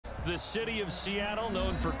The city of Seattle,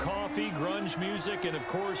 known for coffee, grunge music, and, of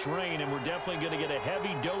course, rain. And we're definitely going to get a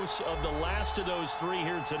heavy dose of the last of those three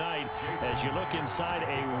here tonight as you look inside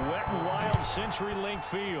a wet and wild CenturyLink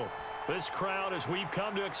field. This crowd, as we've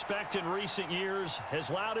come to expect in recent years, as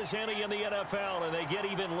loud as any in the NFL, and they get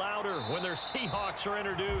even louder when their Seahawks are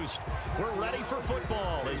introduced. We're ready for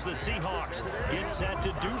football as the Seahawks get set to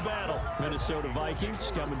do battle. Minnesota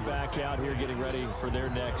Vikings coming back out here getting ready for their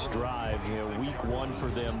next drive. You know, week one for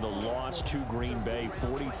them, the loss to Green Bay,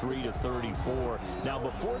 43-34. Now,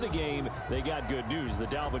 before the game, they got good news. The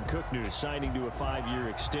Dalvin Cook news, signing to a 5-year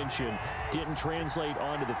extension, didn't translate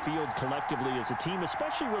onto the field collectively as a team,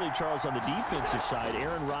 especially really, Charles, on the defensive side.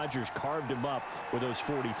 Aaron Rodgers carved him up with those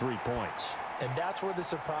 43 points. And that's where the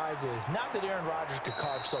surprise is. Not that Aaron Rodgers could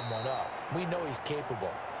carve someone up. We know he's capable.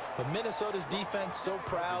 But Minnesota's defense, so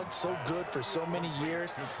proud, so good for so many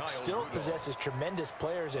years, still possesses tremendous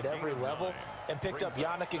players at every level, and picked up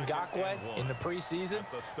Yannick Ngakoue in the preseason.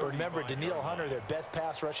 But remember, Danielle Hunter, their best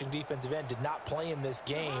pass-rushing defensive end, did not play in this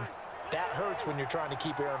game. That hurts when you're trying to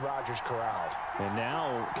keep Aaron Rodgers corralled. And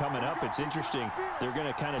now, coming up, it's interesting. They're going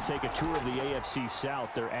to kind of take a tour of the AFC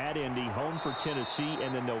South. They're at Indy, home for Tennessee,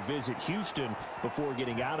 and then they'll visit Houston before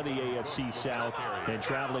getting out of the AFC South and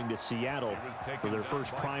traveling to Seattle for their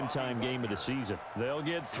first primetime game of the season. They'll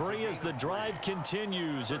get 3 as the drive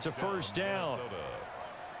continues. It's a first down.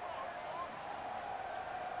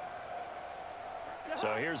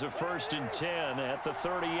 So here's a 1st and 10 at the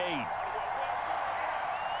 38.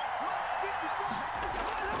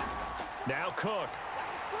 Now Cook.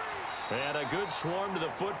 And a good swarm to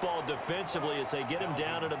the football defensively as they get him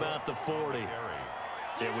down at about the 40.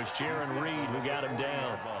 It was Jaron Reed who got him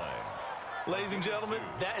down. Ladies and gentlemen,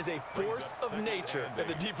 that is a force of nature at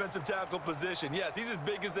the defensive tackle position. Yes, he's as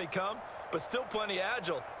big as they come, but still plenty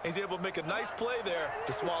agile. He's able to make a nice play there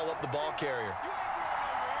to swallow up the ball carrier.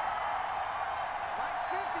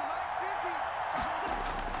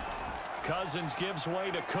 Cousins gives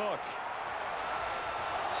way to Cook.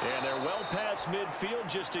 And they're well past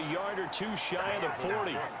midfield, just a yard or two shy of the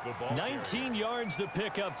 40. 19 yards to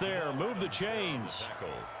pick up there. Move the chains.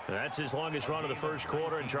 That's his longest run of the first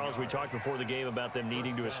quarter. And, Charles, we talked before the game about them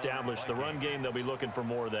needing to establish the run game. They'll be looking for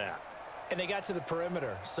more of that. And they got to the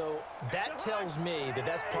perimeter. So that tells me that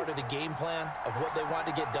that's part of the game plan of what they want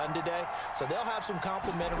to get done today. So they'll have some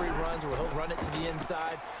complementary runs where he'll run it to the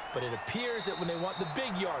inside. But it appears that when they want the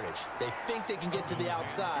big yardage, they think they can get to the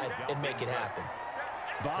outside and make it happen.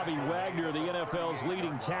 Bobby Wagner, the NFL's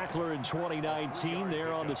leading tackler in 2019,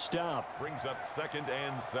 there on the stop. Brings up 2nd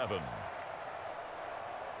and 7.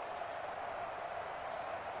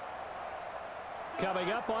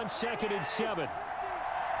 Coming up on 2nd and 7.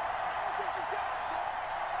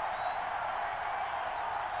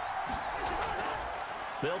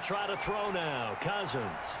 They'll try to throw now. Cousins.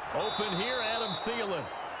 Open here, Adam Thielen.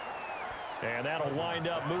 And that'll wind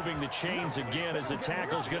up moving the chains again as the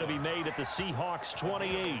tackle's going to be made at the Seahawks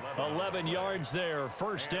 28. 11 yards there,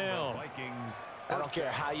 first down. I don't care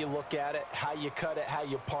how you look at it, how you cut it, how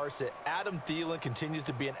you parse it. Adam Thielen continues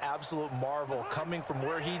to be an absolute marvel coming from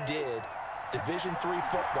where he did, Division III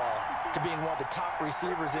football, to being one of the top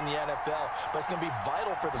receivers in the NFL. But it's going to be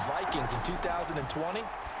vital for the Vikings in 2020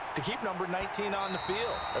 to keep number 19 on the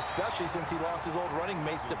field, especially since he lost his old running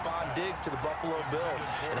mate Stephon Diggs to the Buffalo Bills.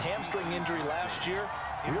 And a hamstring injury last year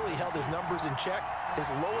really held his numbers in check. His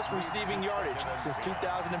lowest receiving yardage since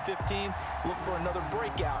 2015. Look for another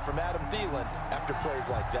breakout from Adam Thielen after plays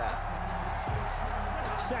like that.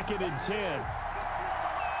 2nd and 10.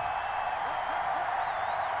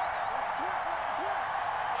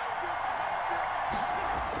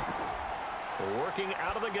 Working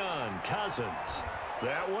out of the gun, Cousins.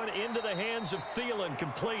 That one into the hands of Thielen,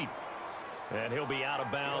 complete. And he'll be out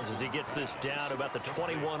of bounds as he gets this down about the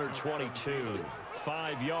 21 or 22.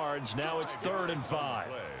 5 yards, now it's 3rd and 5.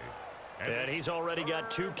 And he's already got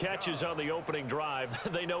 2 catches on the opening drive.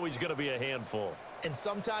 They know he's going to be a handful. And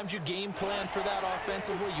sometimes you game plan for that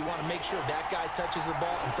offensively. You want to make sure that guy touches the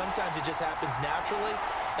ball, and sometimes it just happens naturally.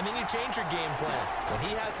 And then you change your game plan. When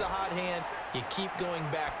he has the hot hand, you keep going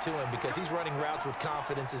back to him because he's running routes with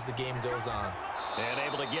confidence as the game goes on. And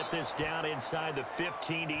able to get this down inside the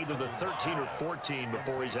 15, either the 13 or 14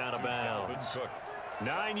 before he's out of bounds.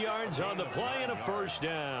 9 yards on the play and a first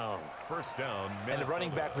down. First down, Minnesota. And the running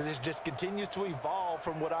back position just continues to evolve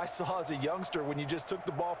from what I saw as a youngster when you just took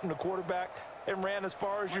the ball from the quarterback and ran as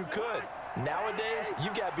far as you could. Nowadays,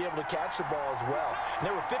 you've got to be able to catch the ball as well. And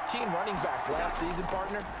there were 15 running backs last season,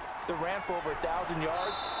 partner, that ran for over 1,000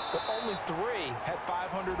 yards, but only 3 had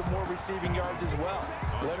 500 or more receiving yards as well.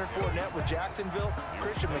 Leonard Fournette with Jacksonville,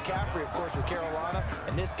 Christian McCaffrey, of course, with Carolina,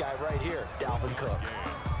 and this guy right here, Dalvin Cook.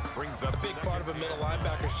 A big part of a middle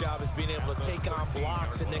linebacker's job is being able to take on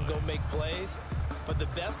blocks and then go make plays. But the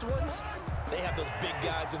best ones, they have those big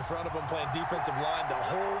guys in front of them playing defensive line to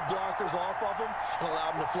hold blockers off of them and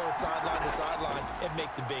allow them to flow sideline to sideline and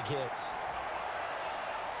make the big hits.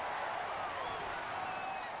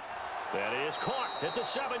 That is caught at the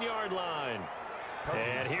 7-yard line.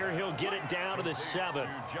 And here he'll get it down to the 7.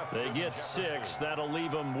 They get 6. That'll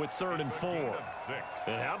leave them with 3rd and 4.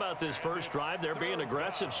 And how about this first drive? They're being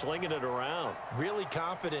aggressive, slinging it around. Really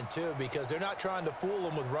confident, too, because they're not trying to fool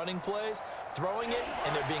them with running plays, throwing it,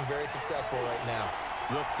 and they're being very successful right now.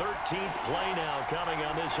 The 13th play now coming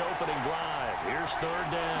on this opening drive. Here's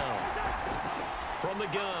 3rd down. From the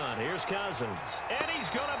gun, here's Cousins. And he's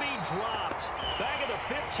going to be dropped back at the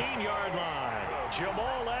 15-yard line.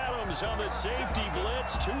 Jamal Adams on the safety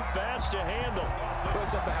blitz, too fast to handle. It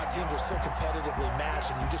goes up to how teams are so competitively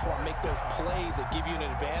matched, and you just want to make those plays that give you an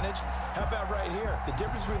advantage. How about right here? The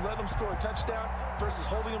difference between letting them score a touchdown versus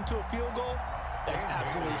holding them to a field goal, that's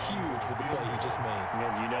absolutely huge with the play he just made.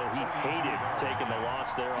 And you know he hated taking the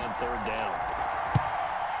loss there on 3rd down.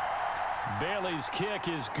 Bailey's kick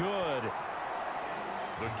is good.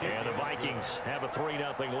 And the Vikings have a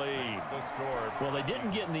 3-0 lead. Well, they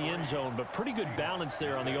didn't get in the end zone, but pretty good balance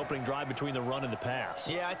there on the opening drive between the run and the pass.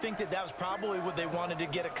 Yeah, I think that was probably what they wanted to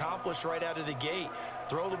get accomplished right out of the gate.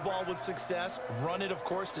 Throw the ball with success, run it, of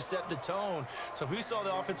course, to set the tone. So who saw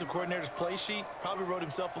the offensive coordinator's play sheet probably wrote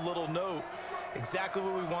himself a little note. Exactly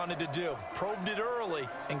what we wanted to do. Probed it early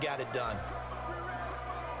and got it done.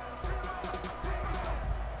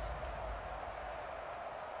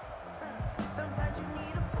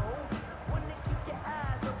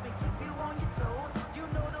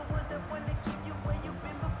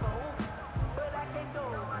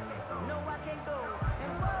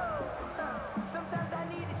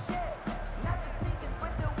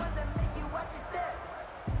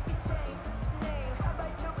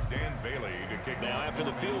 Now after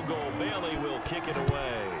the field goal, Bailey will kick it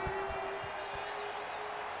away.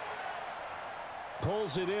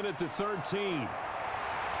 Pulls it in at the 13.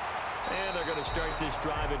 And they're going to start this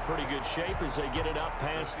drive in pretty good shape as they get it up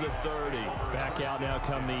past the 30. Back out now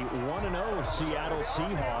come the 1-0 Seattle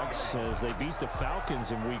Seahawks as they beat the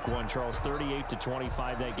Falcons in Week 1. Charles,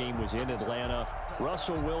 38-25. That game was in Atlanta.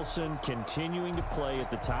 Russell Wilson continuing to play at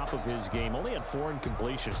the top of his game. Only had 4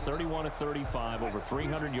 incompletions, 31-35, over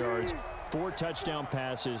 300 yards. 4 touchdown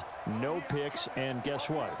passes, no picks, and guess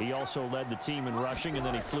what? He also led the team in rushing, and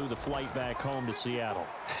then he flew the flight back home to Seattle.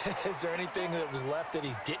 Is there anything that was left that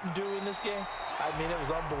he didn't do in this game? I mean, it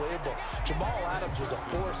was unbelievable. Jamal Adams was a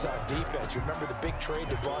force on defense. You remember the big trade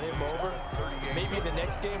that brought him over? Maybe the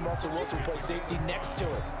next game, Russell Wilson will play safety next to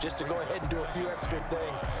him just to go ahead and do a few extra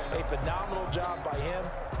things. A phenomenal job by him,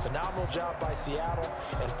 phenomenal job by Seattle,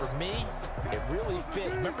 and for me, it really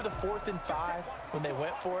fit. Remember the 4th and 5 when they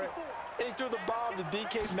went for it? And he threw the ball to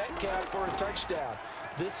DK Metcalf for a touchdown.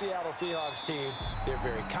 This Seattle Seahawks team, they're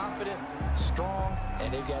very confident, strong,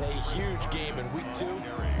 and they've got a huge game in Week 2.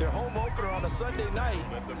 Their home opener on a Sunday night,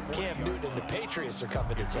 Cam Newton and the Patriots are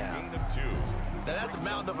coming to town. Now that's a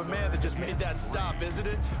mountain of a man that just made that stop, isn't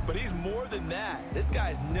it? But he's more than that. This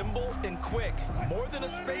guy's nimble and quick. More than a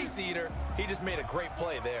space eater, he just made a great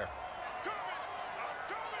play there.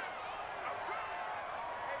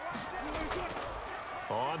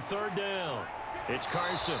 On 3rd down, it's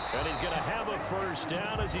Carson, and he's going to have a first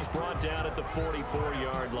down as he's brought down at the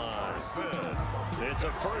 44-yard line. It's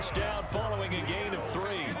a first down following a gain of 3.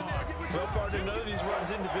 Well, partner, none of these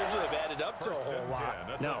runs individually have added up to a whole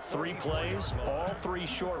lot. Now 3 plays, all 3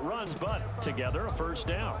 short runs, but together a first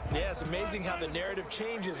down. Yeah, it's amazing how the narrative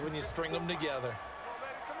changes when you string them together.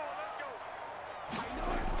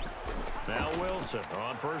 Now Wilson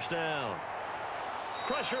on first down.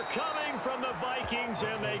 Pressure coming from the Vikings,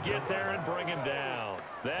 and they get there and bring him down.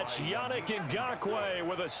 That's Yannick Ngakoue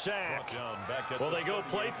with a sack. Well, they go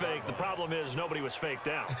play fake. The problem is nobody was faked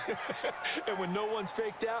out. And when no one's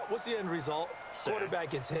faked out, what's the end result? Sack. Quarterback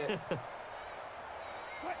gets hit.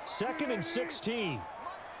 2nd and 16.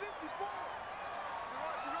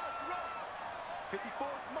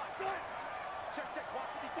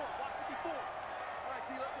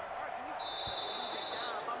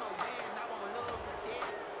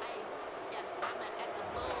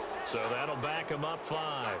 So that'll back him up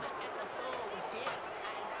 5.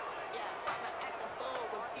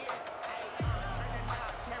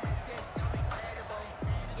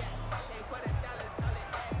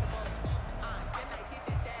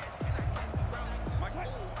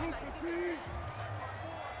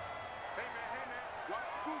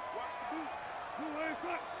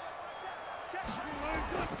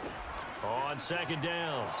 On 2nd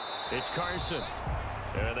down, it's Carson.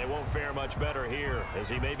 And they won't fare much better here as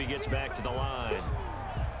he maybe gets back to the line.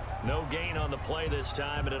 No gain on the play this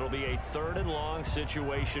time, and it'll be a 3rd and long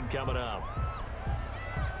situation coming up.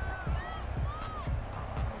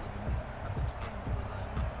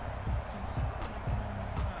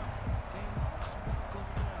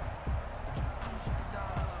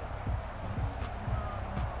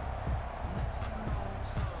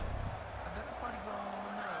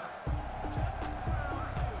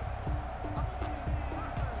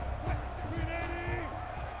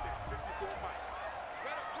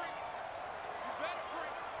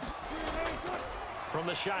 From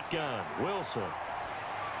the shotgun, Wilson.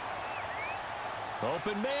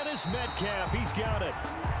 Open man is Metcalf. He's got it.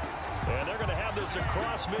 And they're going to have this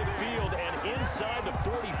across midfield and inside the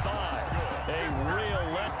 45. A real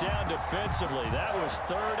letdown defensively. That was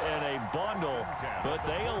 3rd and a bundle, but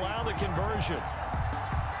they allow the conversion.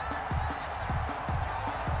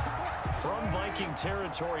 From Viking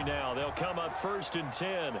territory now, they'll come up 1st and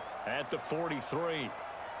 10 at the 43.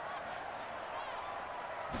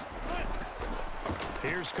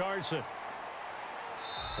 Here's Carson.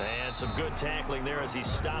 And some good tackling there as he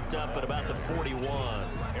stopped up at about the 41.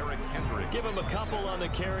 Give him a couple on the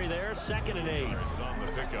carry there. 2nd and 8.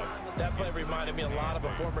 That play reminded me a lot of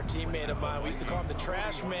a former teammate of mine. We used to call him the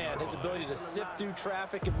trash man. His ability to sift through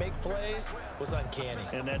traffic and make plays was uncanny.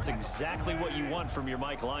 And that's exactly what you want from your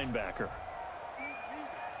Mike linebacker.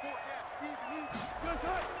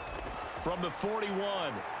 From the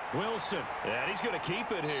 41, Wilson. And he's going to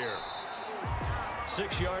keep it here.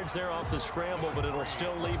 6 yards there off the scramble, but it'll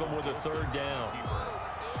still leave him with a 3rd down.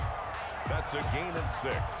 That's a gain of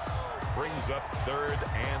 6. Brings up 3rd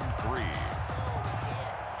and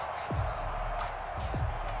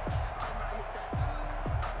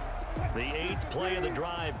 3. The 8th play of the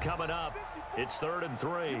drive coming up. It's 3rd and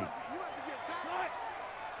 3.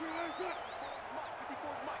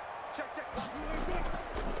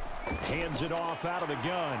 Hands it off out of the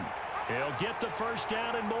gun. He'll get the 1st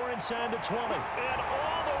down and more inside the 20. And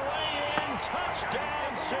all the way in.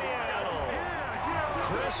 Touchdown, Seattle.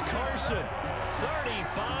 Chris Carson,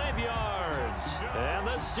 35 yards. And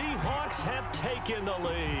the Seahawks have taken the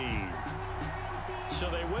lead. So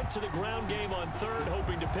they went to the ground game on 3rd,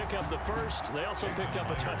 hoping to pick up the 1st. They also picked up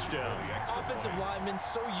a touchdown. Offensive linemen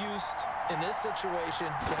so used in this situation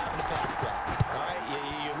to having to pass back. All right,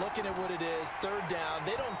 you're looking at what it is, 3rd down.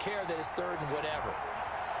 They don't care that it's 3rd and whatever.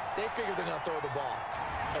 They figure they're going to throw the ball.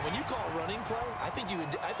 And when you call a running play, I think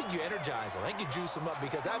you energize them. I think you juice them up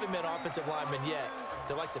because I haven't met offensive linemen yet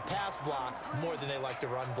that likes to pass block more than they like to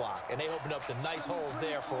run block. And they opened up some nice holes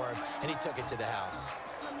there for him, and he took it to the house.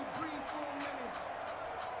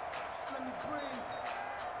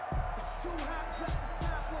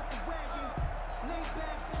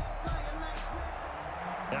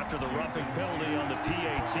 After the roughing penalty on the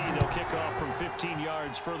PAT, they'll kick off from 15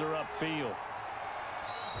 yards further upfield.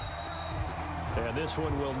 And this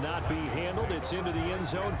one will not be handled. It's into the end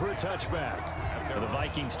zone for a touchback. The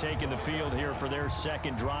Vikings taking the field here for their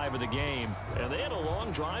 2nd drive of the game. And they had a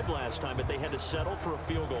long drive last time, but they had to settle for a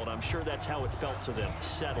field goal. And I'm sure that's how it felt to them,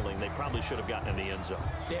 settling. They probably should have gotten in the end zone.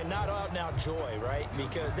 Yeah, not out now joy, right?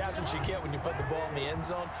 Because that's what you get when you put the ball in the end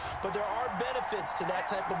zone. But there are benefits to that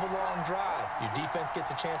type of a long drive. Your defense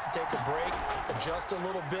gets a chance to take a break, adjust a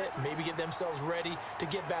little bit, maybe get themselves ready to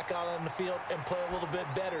get back out on the field and play a little bit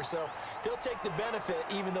better. So he'll take the benefit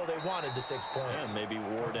even though they wanted the 6 points. And maybe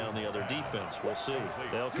wore down the other defense. We'll see.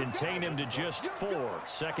 They'll contain him to just 4.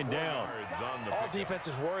 2nd down. All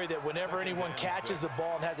defenses worry that whenever anyone catches the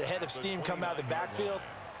ball and has a head of steam come out of the backfield,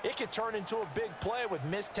 it could turn into a big play with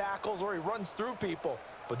missed tackles or he runs through people.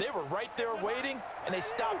 But they were right there waiting, and they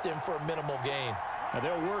stopped him for a minimal gain. And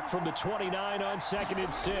they'll work from the 29 on 2nd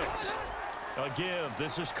and 6. A give.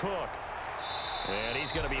 This is Cook. And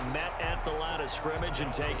he's going to be met at the line of scrimmage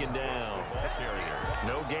and taken down.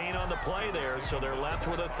 No gain on the play there, so they're left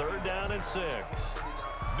with a 3rd down and 6.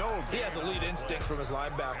 He has elite instincts from his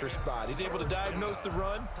linebacker spot. He's able to diagnose the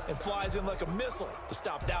run and flies in like a missile to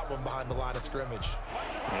stop that one behind the line of scrimmage.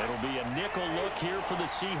 It'll be a nickel look here for the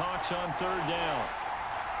Seahawks on 3rd down.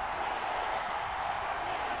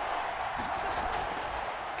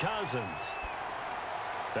 Cousins.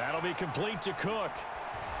 That'll be complete to Cook.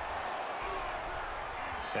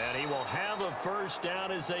 And he will have a 1st down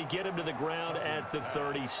as they get him to the ground at the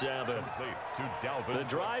 37. The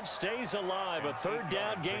drive stays alive. A 3rd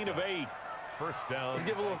down gain of 8. 1st down. Let's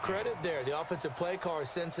give a little credit there. The offensive play caller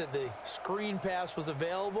sensed that the screen pass was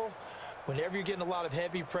available. Whenever you're getting a lot of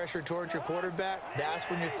heavy pressure towards your quarterback, that's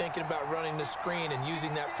when you're thinking about running the screen and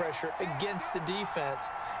using that pressure against the defense.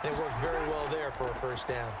 And it worked very well there for a 1st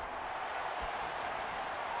down.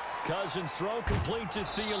 Cousins throw complete to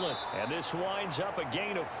Thielen. And this winds up a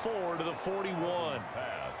gain of 4 to the 41.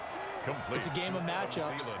 It's a game of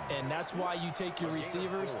matchups, and that's why you take your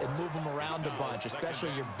receivers and move them around a bunch, especially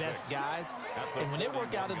your best guys. And when they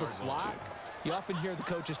work out of the slot, you often hear the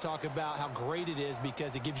coaches talk about how great it is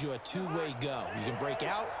because it gives you a two-way go. You can break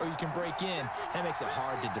out or you can break in. That makes it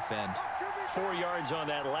hard to defend. 4 yards on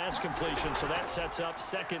that last completion, so that sets up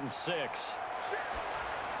 2nd and 6.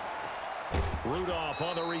 Rudolph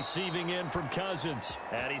on the receiving end from Cousins.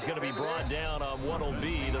 And he's going to be brought down on what will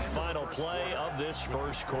be the final play of this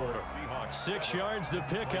first quarter. 6 yards the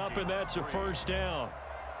pickup, and that's a first down.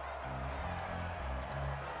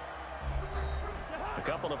 A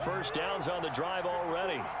couple of first downs on the drive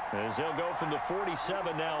already, as they'll go from the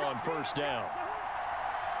 47 now on first down.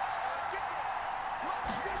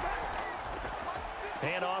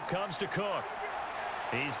 Handoff comes to Cook.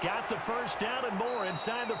 He's got the first down and more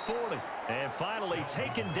inside the 40. And finally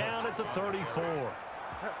taken down at the 34.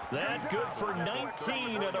 That good for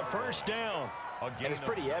 19 and a first down. And it's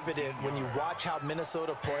pretty evident when you watch how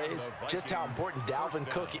Minnesota plays, just how important Dalvin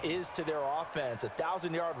Cook is to their offense.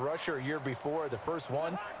 1,000-yard rusher a year before, the first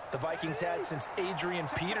one the Vikings had since Adrian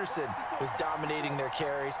Peterson was dominating their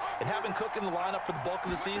carries. And having Cook in the lineup for the bulk of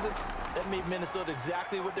the season, that made Minnesota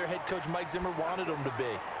exactly what their head coach Mike Zimmer wanted them to be.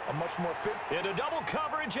 A much more physical. Into double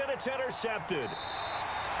coverage, and it's intercepted.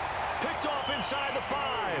 Picked off inside the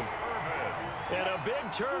 5. And a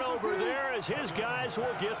big turnover there as his guys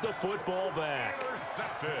will get the football back.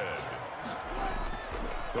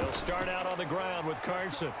 They'll start out on the ground with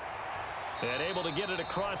Carson. And able to get it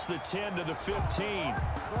across the 10 to the 15.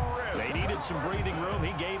 They needed some breathing room.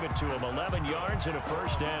 He gave it to him. 11 yards and a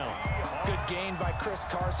first down. Good gain by Chris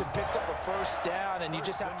Carson. Picks up a first down, and you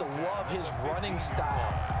just have to love his running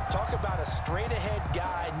style. Talk about a straight-ahead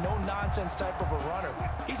guy, no-nonsense type of a runner.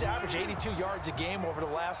 He's averaged 82 yards a game over the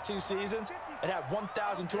last 2 seasons and had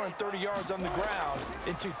 1,230 yards on the ground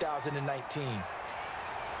in 2019.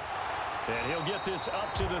 And he'll get this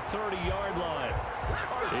up to the 30-yard line.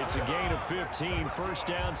 It's a gain of 15, first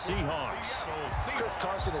down Seahawks. Chris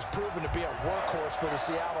Carson has proven to be a workhorse for the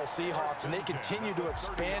Seattle Seahawks, and they continue to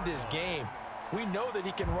expand his game. We know that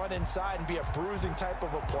he can run inside and be a bruising type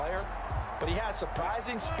of a player, but he has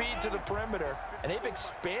surprising speed to the perimeter, and they've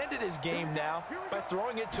expanded his game now by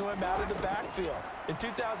throwing it to him out of the backfield. In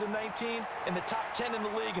 2019, in the top 10 in the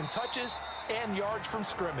league in touches and yards from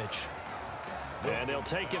scrimmage. And they'll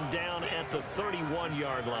take him down at the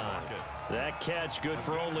 31-yard line. That catch good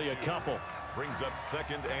for only a couple. Brings up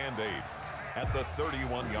 2nd and 8 at the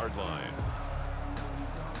 31-yard line.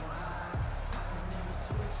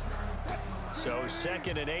 So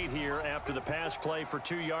 2nd and 8 here after the pass play for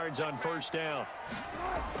 2 yards on first down.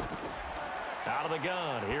 Out of the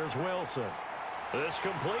gun, here's Wilson. This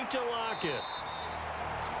complete to Lockett.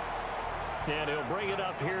 And he'll bring it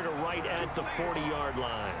up here to right at the 40-yard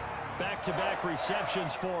line. Back-to-back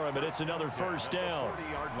receptions for him, and it's another first down.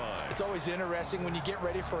 It's always interesting when you get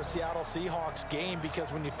ready for a Seattle Seahawks game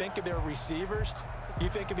because when you think of their receivers, you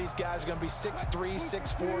think of these guys are going to be 6'3",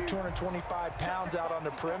 6'4", 225 pounds out on the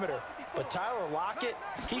perimeter. But Tyler Lockett,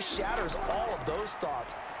 he shatters all of those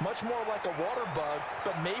thoughts. Much more like a water bug,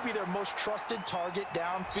 but maybe their most trusted target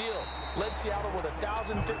downfield. Led Seattle with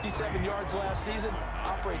 1,057 yards last season,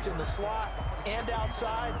 operates in the slot and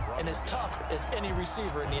outside, and is tough as any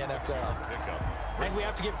receiver in the NFL. I think we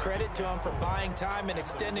have to give credit to him for buying time and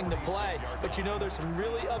extending the play. But you know, there's some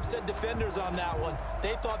really upset defenders on that one.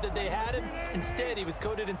 They thought that they had him. Instead, he was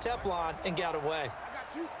coated in Teflon and got away.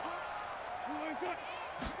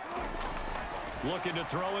 Looking to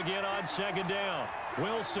throw again on 2nd down.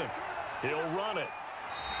 Wilson, he'll run it.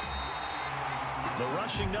 The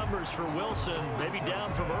rushing numbers for Wilson maybe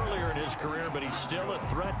down from earlier in his career, but he's still a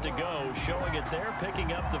threat to go, showing it there,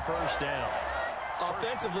 picking up the first down.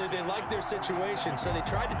 Offensively, they liked their situation, so they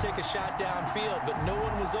tried to take a shot downfield, but no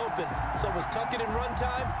one was open. So it was tuck it in run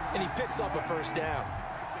time, and he picks up a first down.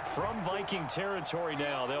 From Viking territory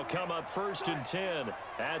now, they'll come up 1st and 10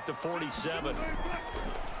 at the 47.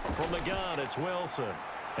 From the gun, it's Wilson.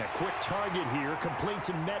 A quick target here, complete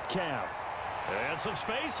to Metcalf. And some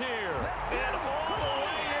space here. And all the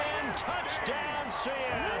way in, touchdown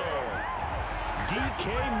Seattle.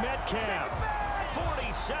 DK Metcalf,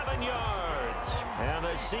 47 yards. And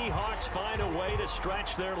the Seahawks find a way to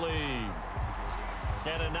stretch their lead.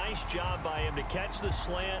 And a nice job by him to catch the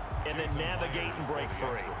slant and then navigate and break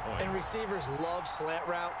free. And receivers love slant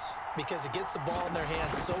routes because it gets the ball in their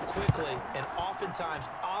hands so quickly and oftentimes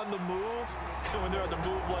on the move. And when they're on the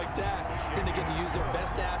move like that, then they get to use their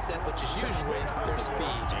best asset, which is usually their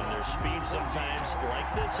speed. And their speed sometimes, like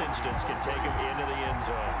this instance, can take them into the end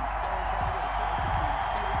zone.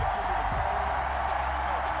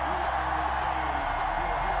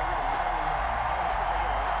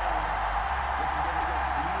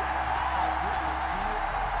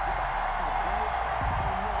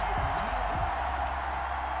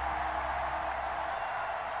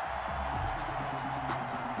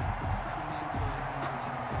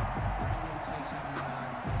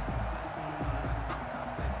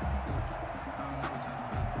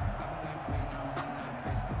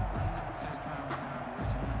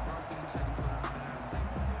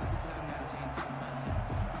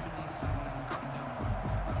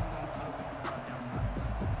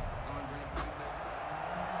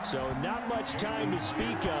 So not much time to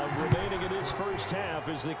speak of remaining in this first half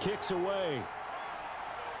as the kick's away.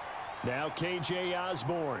 Now KJ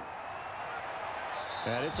Osborne.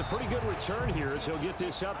 And it's a pretty good return here as he'll get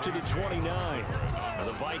this up to the 29.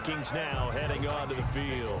 The Vikings now heading onto the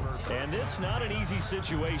field. And this not an easy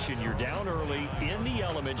situation. You're down early, in the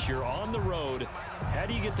elements, you're on the road. How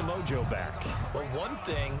do you get the mojo back? Well, one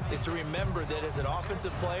thing is to remember that as an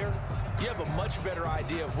offensive player, you have a much better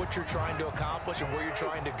idea of what you're trying to accomplish and where you're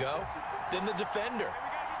trying to go than the defender.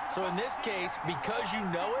 So in this case, because you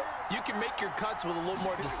know it, you can make your cuts with a little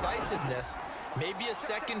more decisiveness. Maybe a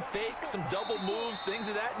second fake, some double moves, things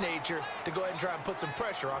of that nature to go ahead and try and put some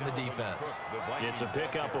pressure on the defense. It's a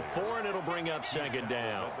pickup of 4, and it'll bring up second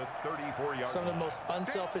down. Some of the most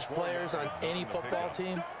unselfish players on any football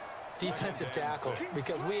team, defensive tackles,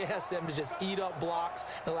 because we ask them to just eat up blocks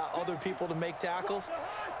and allow other people to make tackles.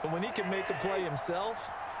 But when he can make a play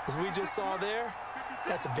himself, as we just saw there,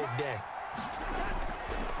 that's a big day.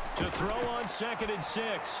 To throw on 2nd and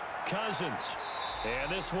 6, Cousins.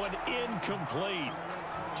 And this one incomplete.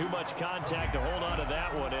 Too much contact to hold on to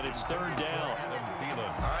that one, and it's 3rd down.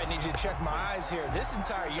 All right, I need you to check my eyes here. This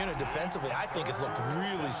entire unit defensively, I think, has looked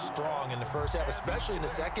really strong in the first half, especially in the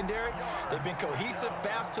secondary. They've been cohesive,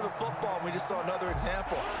 fast to the football, and we just saw another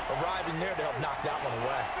example arriving there to help knock that one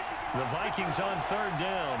away. The Vikings on 3rd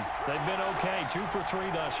down. They've been okay, 2 for 3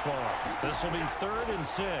 thus far. This will be 3rd and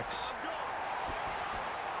 6.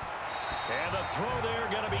 And the throw there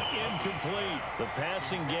going to be incomplete. The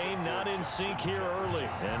passing game not in sync here early.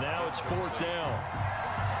 And now it's 4th down.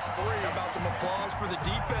 How about some applause for the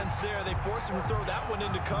defense there? They forced him to throw that one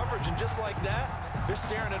into coverage, and just like that, they're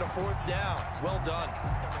staring at a 4th down. Well done.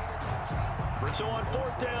 So on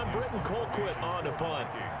 4th down, Britton Colquitt on to punt.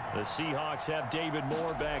 The Seahawks have David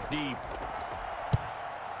Moore back deep.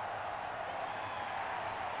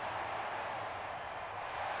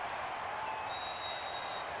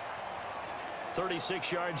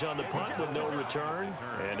 36 yards on the punt with no return.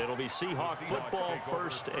 And it'll be Seahawk football,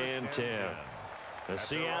 1st and 10. The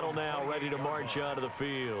Seattle now ready to march onto the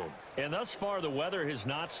field. And thus far, the weather has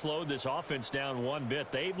not slowed this offense down one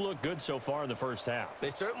bit. They've looked good so far in the first half. They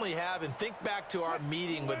certainly have. And think back to our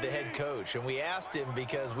meeting with the head coach. And we asked him,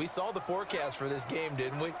 because we saw the forecast for this game,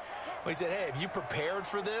 didn't we? We said, hey, have you prepared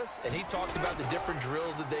for this? And he talked about the different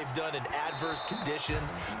drills that they've done in adverse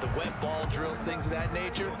conditions, the wet ball drills, things of that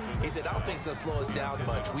nature. He said, I don't think it's going to slow us down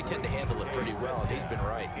much. We tend to handle it pretty well, and he's been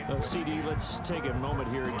right. CD, let's take a moment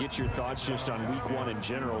here and get your thoughts just on week 1 in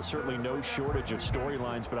general. Certainly no shortage of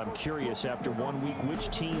storylines, but I'm curious, after 1 week, which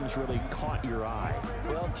teams really caught your eye?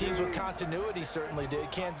 Well, teams with continuity certainly did.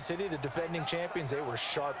 Kansas City, the defending champions, they were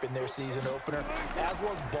sharp in their season opener, as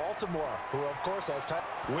was Baltimore, who, of course, has time.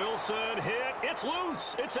 Wilson hit. It's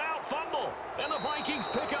loose. It's out. Fumble. And the Vikings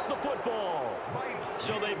pick up the football.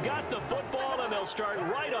 So they've got the football, and they'll start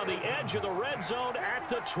right on the edge of the red zone at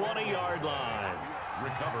the 20-yard line.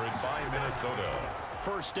 Recovered by Minnesota.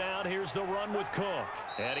 1st down. Here's the run with Cook.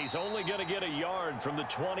 And he's only going to get a yard from the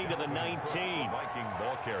 20 to the 19. Viking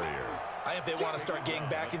ball carrier. I think if they want to start getting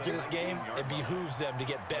back into this game, it behooves them to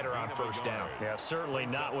get better on 1st down. Yeah, certainly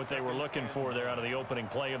not what they were looking for there out of the opening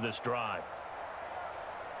play of this drive.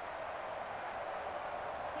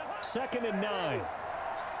 2nd and 9.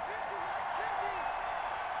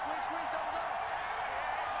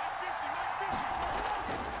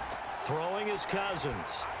 Throwing is Cousins.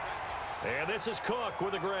 And this is Cook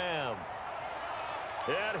with a grab.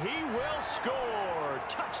 And he will score.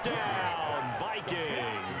 Touchdown, Vikings.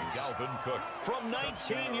 Dalvin Cook. From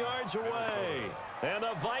 19 yards away. And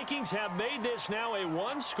the Vikings have made this now a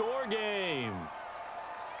one-score game.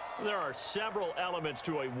 There are several elements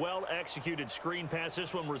to a well-executed screen pass.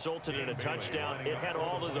 This one resulted in a touchdown. It had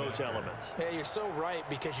all of those elements. Yeah, you're so right,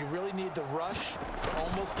 because you really need the rush to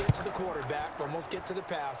almost get to the quarterback, almost get to the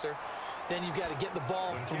passer. Then you've got to get the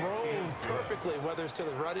ball thrown perfectly, whether it's to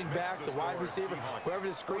the running back, the wide receiver, whoever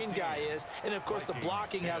the screen guy is. And, of course, the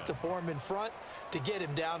blocking has to form in front to get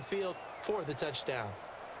him downfield for the touchdown.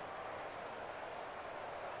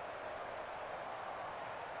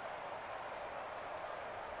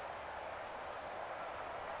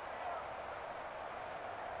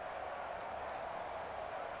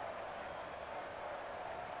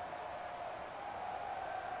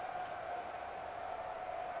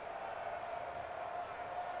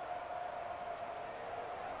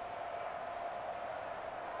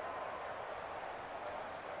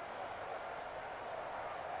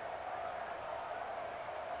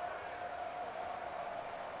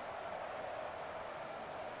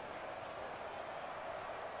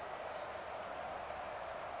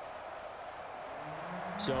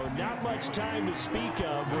 So not much time to speak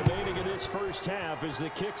of remaining in this first half as the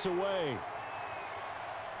kick's away.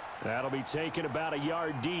 That'll be taken about a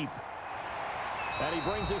yard deep. And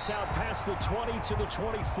he brings us out past the 20 to the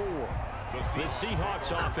 24. The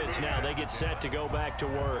Seahawks offense now, they get set to go back to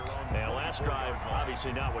work. Now, last drive,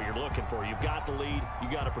 obviously not what you're looking for. You've got the lead.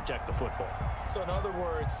 You got to protect the football. So, in other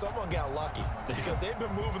words, someone got lucky because they've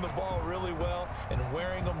been moving the ball really well and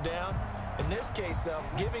wearing them down. In this case, though,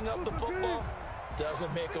 giving up the football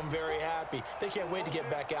doesn't make them very happy. They can't wait to get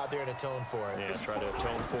back out there and atone for it. Yeah, try to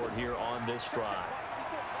atone for it here on this drive.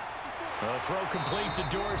 The throw complete to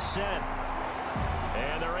Dorsett.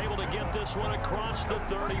 And they're able to get this one across the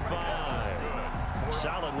 35.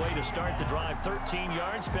 Solid way to start the drive. 13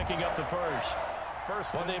 yards, picking up the first.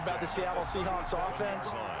 One thing about the Seattle Seahawks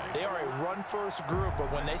offense, they are a run-first group, but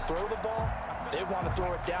when they throw the ball, they want to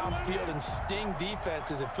throw it downfield and sting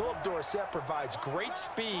defenses. And Philip Dorsett provides great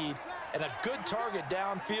speed and a good target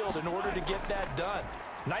downfield in order to get that done.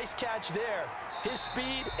 Nice catch there. His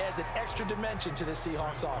speed adds an extra dimension to the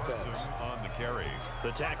Seahawks offense. On the carry.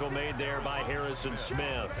 The tackle made there by Harrison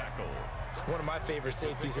Smith. One of my favorite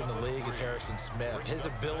safeties in the league is Harrison Smith. His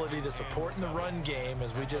ability to support in the run game,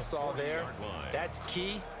 as we just saw there, that's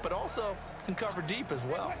key, but also can cover deep as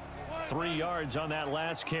well. 3 yards on that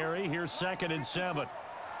last carry. Here's 2nd and 7.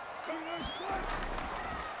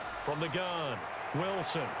 From the gun,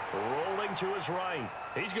 Wilson rolling to his right.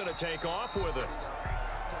 He's going to take off with it.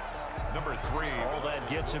 Number 3. All that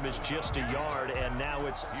gets him is just a yard, and now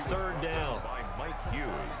it's 3rd down. By Mike Hughes.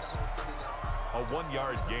 A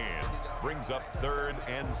 1-yard gain brings up 3rd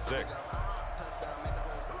and 6.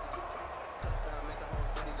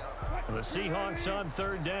 The Seahawks on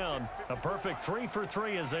 3rd down. A perfect 3 for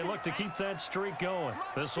 3 as they look to keep that streak going.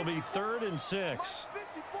 This will be 3rd and 6.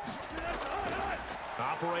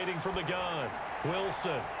 Operating from the gun,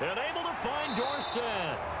 Wilson, and able to find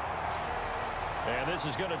Dorsett. And this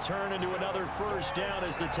is going to turn into another 1st down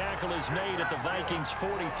as the tackle is made at the Vikings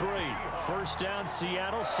 43. 1st down,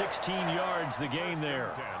 Seattle, 16 yards the gain there.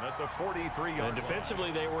 At the 43-yard and defensively,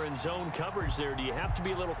 they were in zone coverage there. Do you have to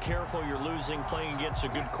be a little careful? You're losing, playing against a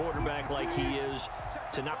good quarterback like he is,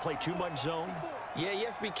 to not play too much zone? Yeah, you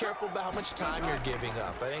have to be careful about how much time you're giving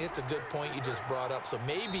up. I think it's a good point you just brought up. So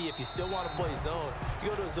maybe if you still want to play zone, you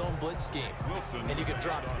go to a zone blitz scheme. And you can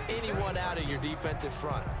drop anyone out of your defensive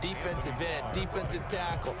front. Defensive end, defensive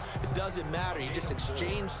tackle. It doesn't matter. You just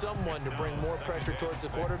exchange someone to bring more pressure towards the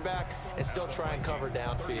quarterback and still try and cover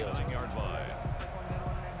downfield.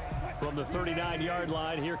 From the 39-yard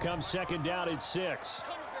line, here comes 2nd down at 6.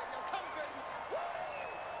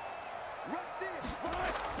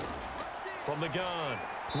 From the gun,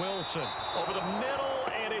 Wilson over the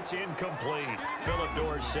middle, and it's incomplete. Philip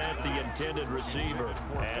Dorsett, the intended receiver,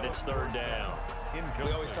 and it's 3rd down.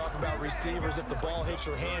 We always talk about receivers. If the ball hits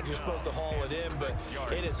your hand, you're supposed to haul it in, but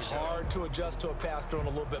it is hard to adjust to a pass thrown a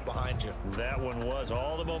little bit behind you. That one was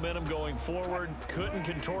all the momentum going forward. Couldn't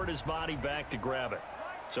contort his body back to grab it.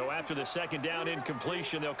 So after the 2nd down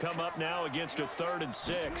incompletion, they'll come up now against a 3rd and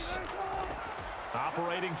 6.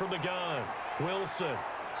 Operating from the gun, Wilson.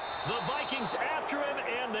 The Vikings after him,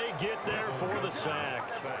 and they get there for the sack.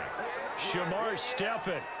 Shamar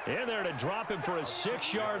Stephen in there to drop him for a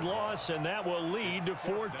 6-yard loss, and that will lead to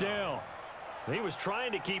 4th down. He was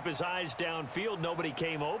trying to keep his eyes downfield. Nobody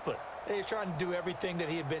came open. He's trying to do everything that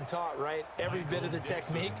he had been taught, right? Every bit of the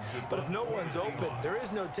technique. But if no one's open, there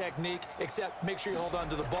is no technique except make sure you hold on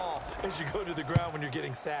to the ball as you go to the ground when you're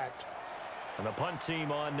getting sacked. And the punt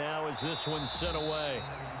team on now as this one's sent away.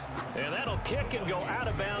 And that'll kick and go out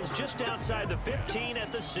of bounds just outside the 15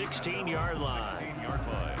 at the 16-yard line.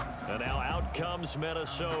 And now out comes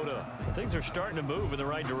Minnesota. Things are starting to move in the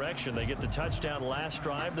right direction. They get the touchdown last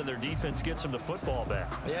drive, then their defense gets them the football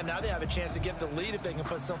back. Yeah, now they have a chance to get the lead if they can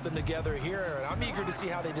put something together here. And I'm eager to see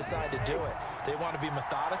how they decide to do it. They want to be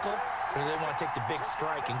methodical, or they want to take the big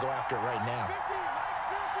strike and go after it right now.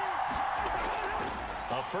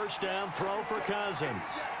 A 1st down throw for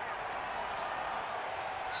Cousins.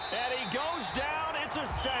 And he goes down. It's a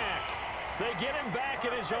sack. They get him back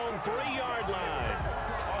at his own 3-yard line.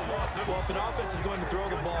 Well, if an offense is going to throw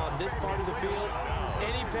the ball in this part of the field,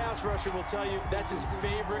 any pass rusher will tell you that's his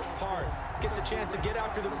favorite part. Gets a chance to get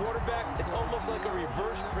after the quarterback. It's almost like a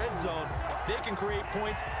reverse red zone. They can create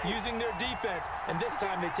points using their defense, and this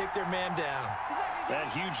time they take their man down.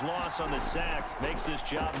 That huge loss on the sack makes this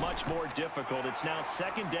job much more difficult. It's now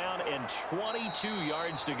 2nd down and 22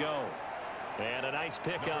 yards to go. And a nice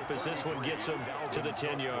pickup as this one gets him to the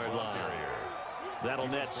 10-yard line. That'll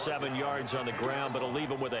net 7 yards on the ground, but it'll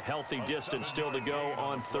leave him with a healthy distance still to go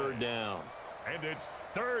on 3rd down. And it's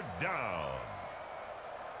 3rd down.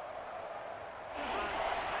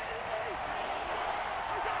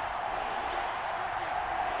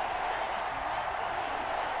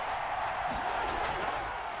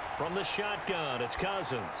 From the shotgun, it's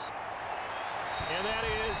Cousins. And that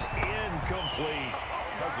is incomplete.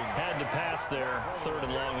 Had to pass there, 3rd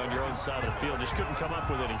and long on your own side of the field. Just couldn't come up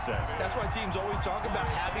with anything. That's why teams always talk about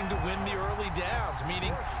having to win the early downs,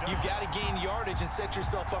 meaning you've got to gain yardage and set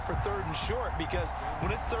yourself up for 3rd and short, because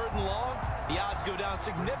when it's 3rd and long, the odds go down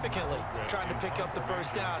significantly trying to pick up the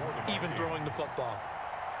first down, even throwing the football.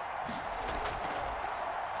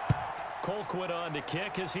 Colquitt on to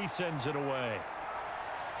kick as he sends it away.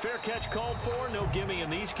 Fair catch called for. No gimme in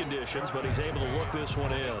these conditions, but he's able to look this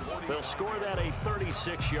one in. They'll score that a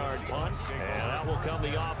 36-yard punt, and that will come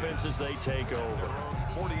the offense as they take over.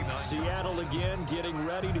 Seattle again getting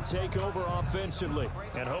ready to take over offensively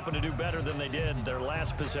and hoping to do better than they did their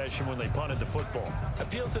last possession when they punted the football.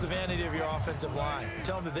 Appeal to the vanity of your offensive line.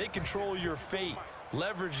 Tell them that they control your fate.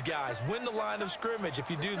 Leverage guys. Win the line of scrimmage. If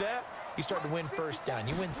you do that, you start to win first down.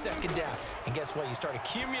 You win 2nd down. And guess what? You start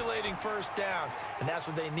accumulating first downs. And that's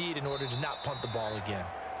what they need in order to not punt the ball again.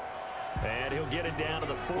 And he'll get it down to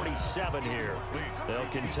the 47 here. They'll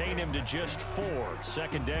contain him to just 4.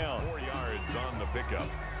 2nd down. 4 yards on the pickup.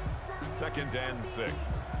 2nd and 6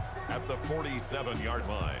 at the 47-yard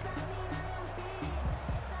line.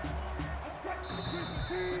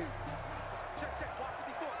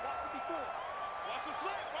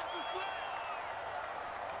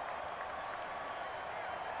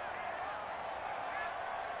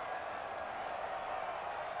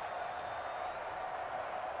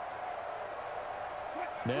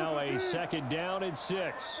 Now a 2nd down and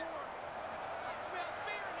 6.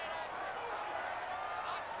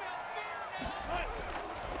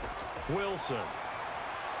 Wilson.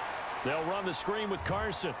 They'll run the screen with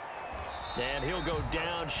Carson. And he'll go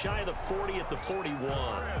down shy of the 40 at the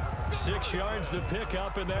 41. 6 yards the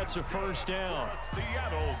pickup, and that's a first down.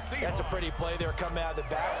 That's a pretty play there coming out of the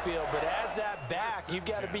backfield. But as that back, you've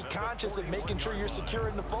got to be conscious of making sure you're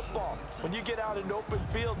securing the football. When you get out in open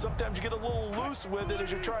field, sometimes you get a little loose with it as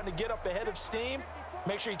you're trying to get up ahead of steam.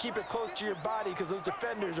 Make sure you keep it close to your body because those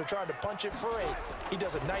defenders are trying to punch it free. He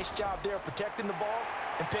does a nice job there protecting the ball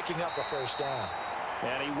and picking up a first down.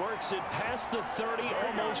 And he works it past the 30,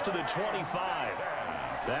 almost to the 25.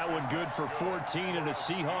 That one good for 14 and a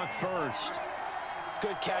Seahawk first.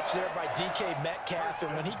 Good catch there by DK Metcalf.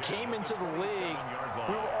 And when he came into the league,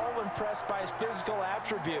 we were all impressed by his physical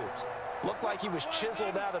attributes. Looked like he was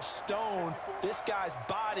chiseled out of stone. This guy's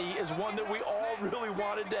body is one that we all really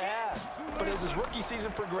wanted to have. But as his rookie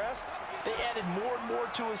season progressed, they added more and more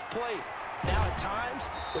to his plate. Now at times,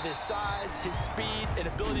 with his size, his speed, and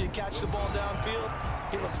ability to catch the ball downfield,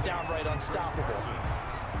 he looks downright unstoppable.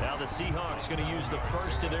 Now the Seahawks going to use the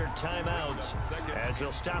first of their timeouts as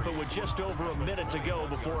they'll stop it with just over a minute to go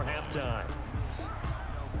before halftime.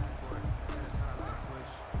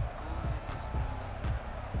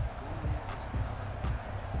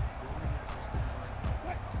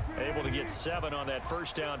 Able to get 7 on that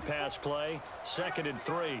first down pass play. 2nd and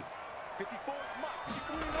 3.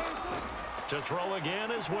 To throw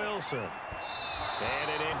again is Wilson.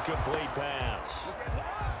 And an incomplete pass.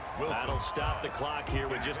 That'll stop the clock here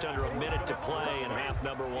with just under a minute to play in half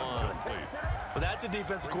number 1. Well, that's a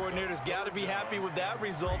defense coordinator's got to be happy with that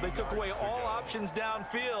result. They took away all options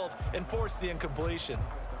downfield and forced the incompletion.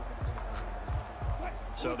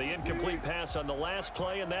 So the incomplete pass on the last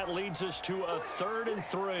play, and that leads us to a 3rd and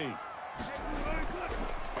 3.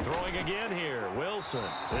 Throwing again here, Wilson.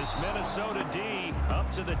 This Minnesota D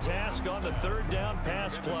up to the task on the 3rd down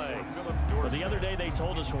pass play. Well, the other day they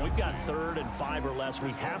told us when we've got 3rd and 5 or less,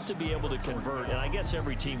 we have to be able to convert. And I guess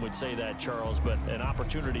every team would say that, Charles, but an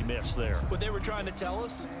opportunity missed there. What they were trying to tell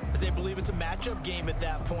us is they believe it's a matchup game at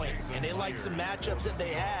that point. And they liked some matchups that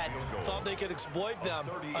they had, thought they could exploit them,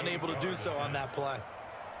 unable to do so on that play.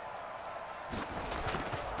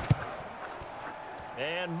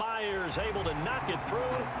 And Myers able to knock it through.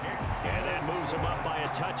 And that moves him up by a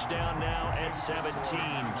touchdown now at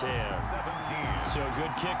 17-10. So a good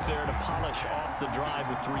kick there to polish off the drive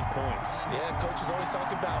with 3 points. Yeah, coaches always talk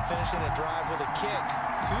about finishing a drive with a kick.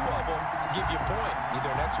 2 of them give you points, either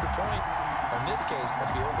an extra point or, in this case, a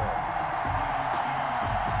field goal.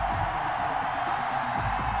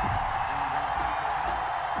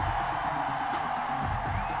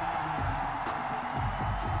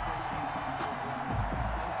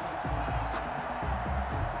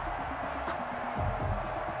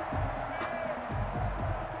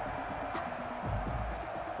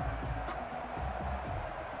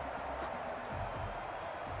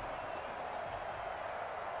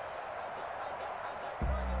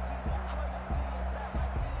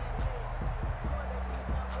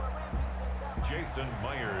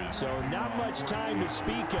 So not much time to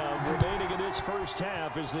speak of remaining in this first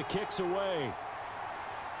half as the kick's away.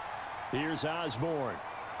 Here's Osborne.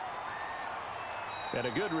 And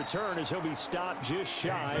a good return as he'll be stopped just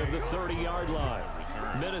shy of the 30-yard line.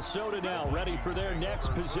 Minnesota now ready for their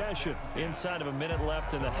next possession. Inside of a minute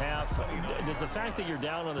left in the half. Does the fact that you're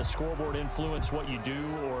down on the scoreboard influence what you do,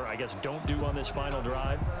 or I guess don't do on this final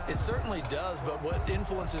drive? It certainly does, but what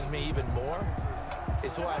influences me even more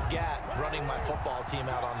is who I've got running my football team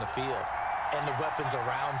out on the field and the weapons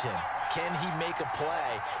around him. Can he make a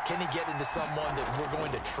play? Can he get into someone that we're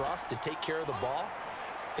going to trust to take care of the ball?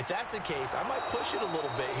 If that's the case, I might push it a little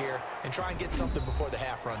bit here and try and get something before the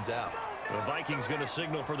half runs out. The Vikings going to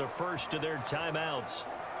signal for the first of their timeouts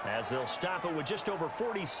as they'll stop it with just over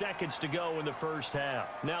 40 seconds to go in the first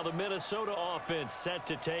half. Now the Minnesota offense set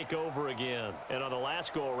to take over again. And on the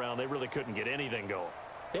last go-around, they really couldn't get anything going.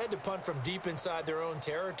 They had to punt from deep inside their own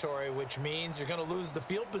territory, which means you're going to lose the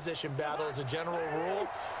field position battle as a general rule.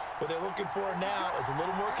 What they're looking for now is a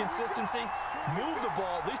little more consistency, move the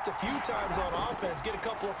ball at least a few times on offense, get a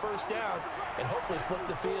couple of first downs, and hopefully flip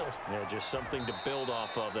the field. Yeah, just something to build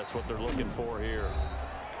off of. That's what they're looking for here.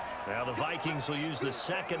 Now the Vikings will use the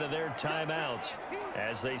second of their timeouts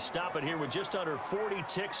as they stop it here with just under 40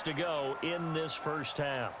 ticks to go in this first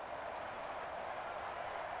half.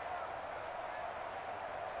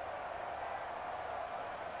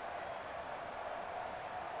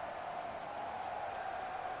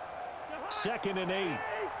 Second and 8.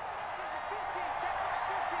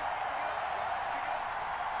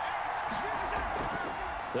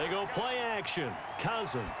 They go play action.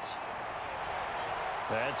 Cousins.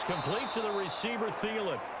 That's complete to the receiver,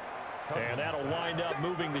 Thielen. And that'll wind up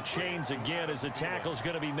moving the chains again as the tackle's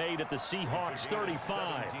going to be made at the Seahawks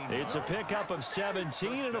 35. It's a pickup of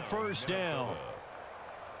 17 and a first down.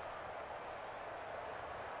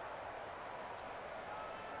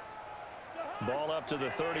 Ball up to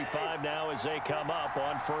the 35 now as they come up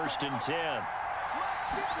on 1st and 10.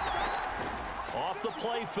 Off the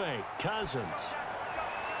play fake, Cousins.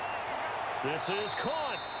 This is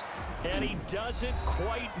caught. And he doesn't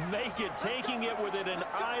quite make it, taking it within an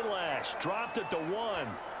eyelash. Dropped at the 1.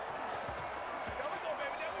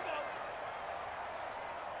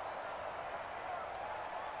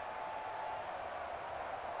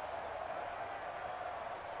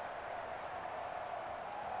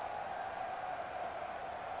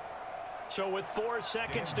 So with 4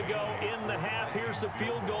 seconds to go in the half, here's the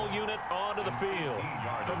field goal unit onto the field.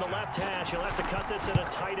 From the left hash, he'll have to cut this at a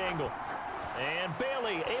tight angle. And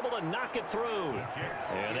Bailey able to knock it through.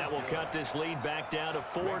 And that will cut this lead back down to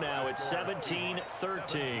 4 now. It's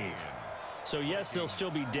 17-13. So, yes, they'll still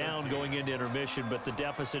be down going into intermission, but the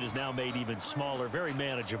deficit is now made even smaller, very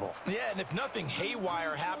manageable. Yeah, and if nothing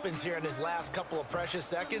haywire happens here in his last couple of precious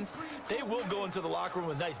seconds, they will go into the locker room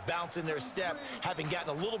with a nice bounce in their step, having gotten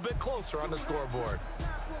a little bit closer on the scoreboard.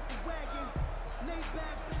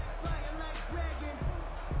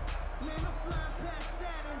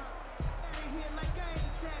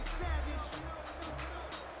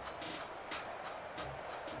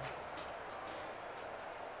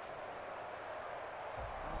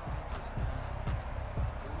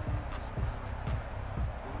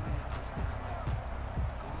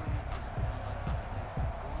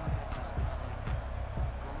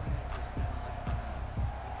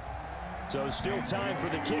 So still time for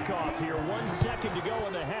the kickoff here. 1 second to go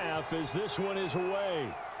in the half as this one is away.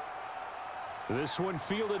 This one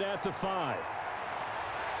fielded at the 5.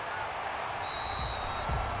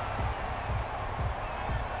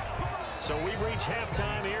 So we've reached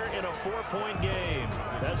halftime here in a 4-point game.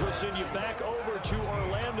 As we'll send you back over to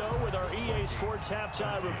Orlando with our EA Sports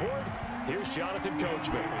Halftime Report, here's Jonathan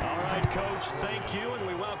Coachman. All right, Coach, thank you, and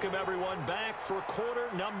we welcome everyone back for quarter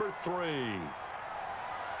number 3.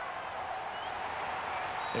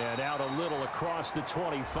 And out a little across the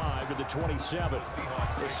 25 to the 27.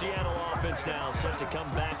 The Seattle offense now set to come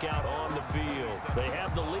back out on the field. They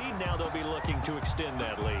have the lead. Now they'll be looking to extend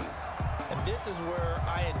that lead. And this is where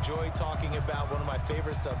I enjoy talking about one of my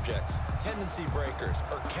favorite subjects, tendency breakers,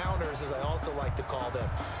 or counters as I also like to call them.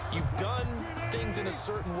 You've done things in a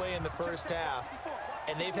certain way in the first half,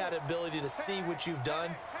 and they've had the ability to see what you've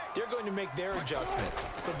done. They're going to make their adjustments.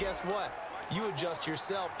 So guess what? You adjust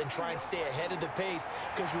yourself and try and stay ahead of the pace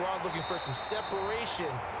because you are looking for some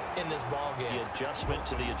separation in this ball game. The adjustment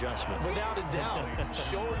to the adjustment. Without a doubt.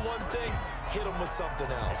 Show them one thing, hit them with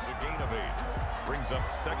something else. The gain of 8 brings up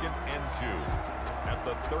 2nd and 2 at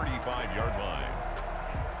the 35-yard line.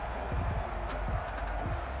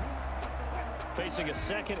 Facing a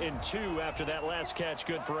 2nd and 2 after that last catch,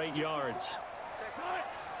 good for 8 yards.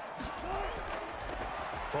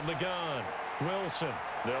 From the gun, Wilson.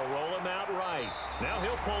 They'll roll him out right. Now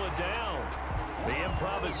he'll pull it down. The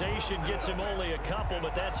improvisation gets him only a couple,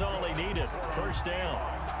 but that's all he needed. First down.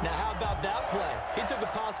 Now, how about that play? He took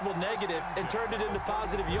a possible negative and turned it into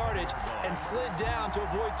positive yardage and slid down to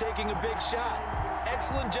avoid taking a big shot.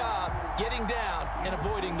 Excellent job getting down and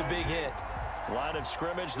avoiding the big hit. Line of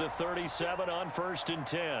scrimmage, the 37 on 1st and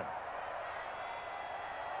 10.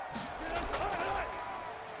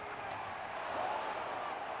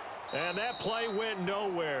 And that play went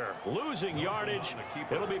nowhere. Losing yardage.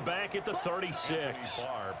 It'll be back at the 36.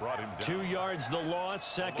 2 yards the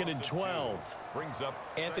loss, 2nd and 12.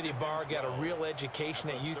 Anthony Barr got a real education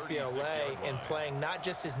at UCLA in playing not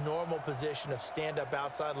just his normal position of stand-up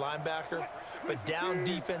outside linebacker, but down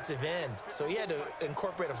defensive end. So he had to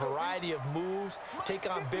incorporate a variety of moves, take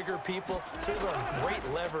on bigger people. So he learned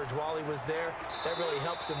great leverage while he was there. That really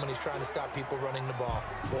helps him when he's trying to stop people running the ball.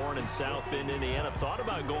 Born in South Bend, Indiana. Thought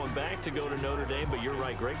about going back to go to Notre Dame, but you're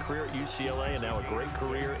right. Great career at UCLA and now a great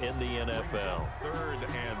career in the NFL.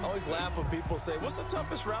 I always laugh when people say, what's the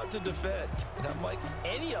toughest route to defend? And I'm like,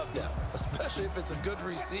 any of them, especially if it's a good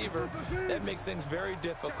receiver. That makes things very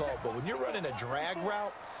difficult. But when you're running a drag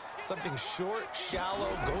route, something short, shallow,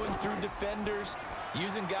 going through defenders,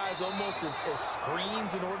 using guys almost as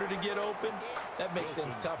screens in order to get open, that makes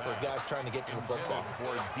things tough for guys trying to get to the football.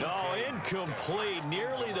 Oh, incomplete.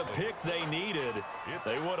 Nearly the pick they needed.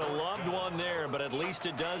 They would have loved one there, but at least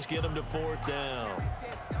it does get them to 4th down.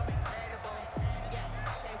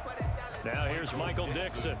 Now here's Michael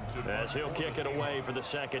Dixon as he'll kick it away for the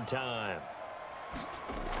 2nd time.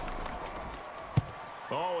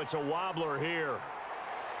 Oh, it's a wobbler here.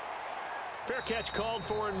 Fair catch called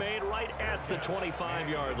for and made right at the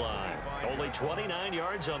 25-yard line. Only 29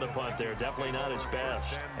 yards on the punt there. Definitely not his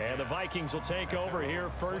best. And the Vikings will take over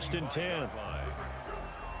here, 1st and 10.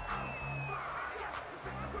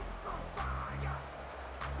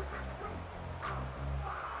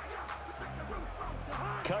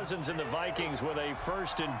 Cousins and the Vikings with a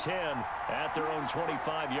 1st and 10 at their own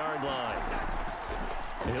 25-yard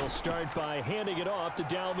line. He'll start by handing it off to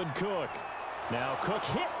Dalvin Cook. Now Cook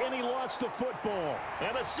hit and he lost the football.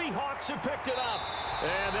 And the Seahawks have picked it up.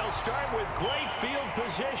 And they'll start with great field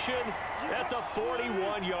position at the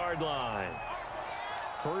 41-yard line.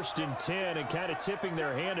 1st and 10 and kind of tipping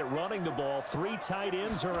their hand at running the ball. 3 tight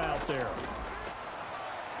ends are out there.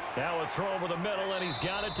 Now a throw over the middle and he's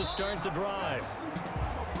got it to start the drive.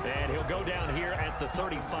 And he'll go down here at the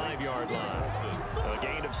 35-yard line. A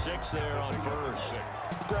gain of 6 there on 1st.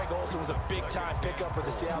 Greg Olsen was a big-time pickup for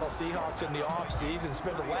the Seattle Seahawks in the offseason.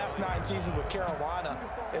 Spent the last 9 seasons with Carolina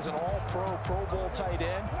as an all-pro, Pro Bowl tight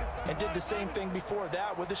end, and did the same thing before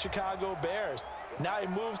that with the Chicago Bears. Now he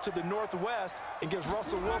moves to the Northwest and gives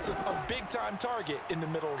Russell Wilson a big-time target in the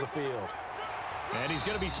middle of the field. And he's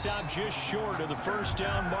going to be stopped just short of the 1st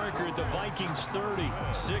down marker at the Vikings 30.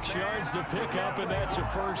 6 yards the pickup, and that's a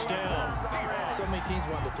 1st down. So many teams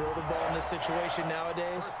want to throw the ball in this situation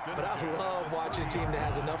nowadays, but I love watching a team that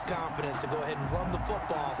has enough confidence to go ahead and run the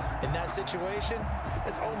football in that situation.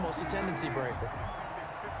 That's almost a tendency breaker.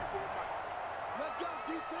 Let's go,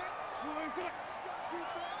 defense.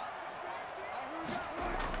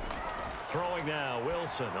 Throwing now,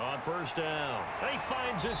 Wilson on 1st down. And he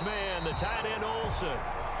finds his man, the tight end Olsen.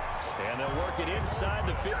 And they'll work it inside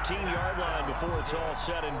the 15-yard line before it's all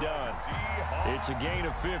said and done. It's a gain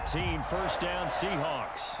of 15, 1st down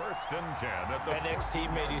Seahawks. 1st and 10 at the... An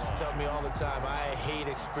ex-teammate used to tell me all the time, I hate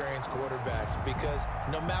experienced quarterbacks because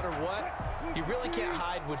no matter what, you really can't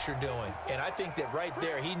hide what you're doing. And I think that right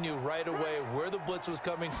there, he knew right away where the blitz was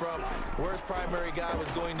coming from, where his primary guy was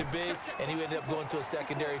going to be, and he ended up going to a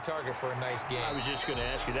secondary target for a nice game. I was just going to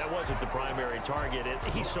ask you, that wasn't the primary target.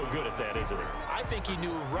 He's so good at that, isn't he? I think he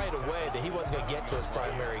knew right away that he wasn't going to get to his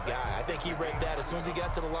primary guy. I think he read that as soon as he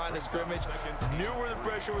got to the line of scrimmage, knew where the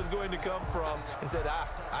pressure was going to come from, and said,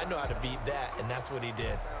 I know how to beat that, and that's what he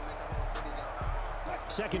did.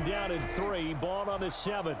 2nd down and 3, ball on the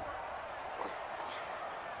 7.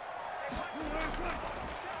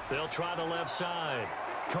 They'll try the left side.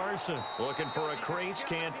 Carson looking for a crease,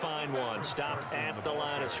 can't find one. Stopped at the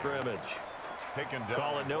line of scrimmage.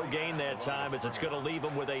 Call it no gain that time as it's going to leave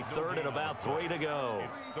him with a 3rd and about 3 to go.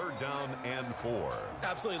 It's 3rd down and 4.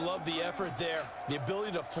 Absolutely love the effort there. The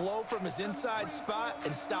ability to flow from his inside spot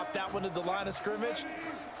and stop that one at the line of scrimmage.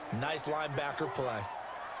 Nice linebacker play.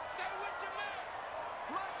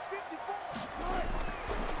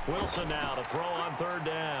 Wilson now to throw on 3rd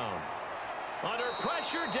down. Under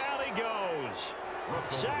pressure, down he goes.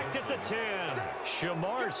 Sacked at the 10.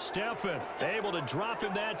 Shamar Stephen able to drop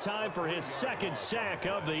him that time for his 2nd sack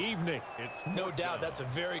of the evening. No doubt that's a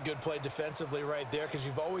very good play defensively right there because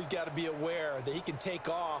you've always got to be aware that he can take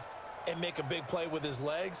off and make a big play with his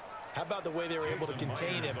legs. How about the way they were able to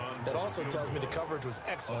contain him? That also tells me the coverage was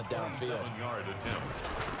excellent downfield.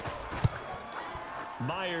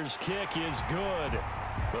 Myers' kick is good.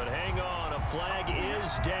 But hang on, a flag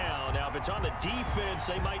is down. Now, if it's on the defense,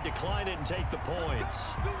 they might decline it and take the points.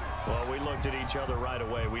 Well, we looked at each other right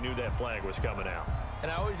away. We knew that flag was coming out.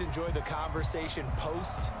 And I always enjoy the conversation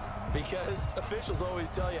post because officials always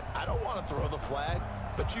tell you, I don't want to throw the flag,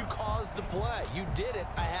 but you caused the play. You did it.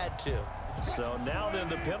 I had to. So now then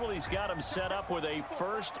the penalty's got him set up with a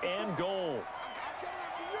 1st and goal.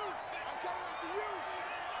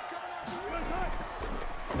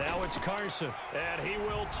 Now it's Carson, and he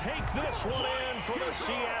will take this one in for the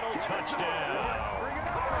Seattle touchdown.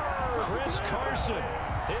 Chris Carson,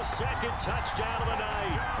 his 2nd touchdown of the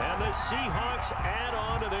night, and the Seahawks add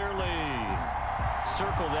on to their lead.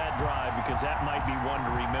 Circle that drive because that might be one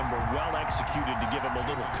to remember. Well executed to give him a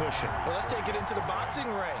little cushion. Well, let's take it into the boxing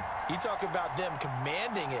ring. You talk about them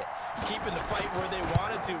commanding it, keeping the fight where they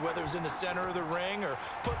wanted to, whether it was in the center of the ring or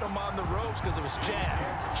putting them on the ropes because it was jab,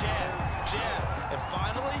 jab, jab. And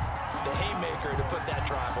finally, the haymaker to put that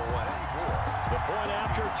drive away. The point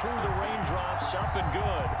after through the raindrops, up and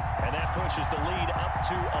good. And that pushes the lead up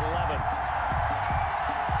to 11.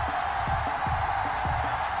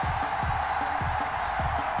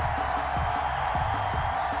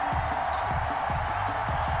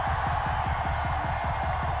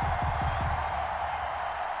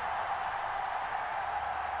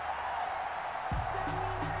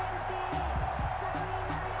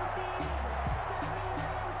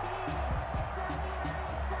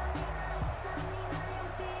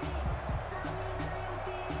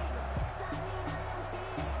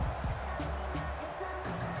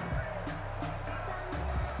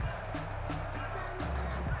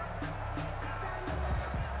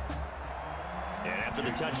 After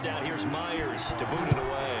the touchdown, here's Myers to boot it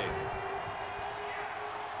away.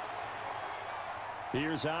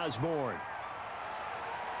 Here's Osborne.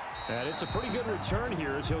 And it's a pretty good return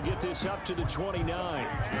here as he'll get this up to the 29.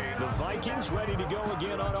 The Vikings ready to go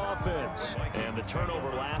again on offense. And the turnover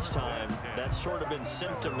last time, that's sort of been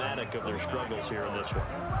symptomatic of their struggles here in this one.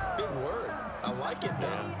 Big word. I like it,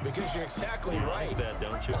 though, because you're exactly right. You like that,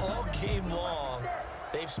 don't you? All game long,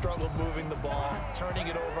 they've struggled moving the ball, turning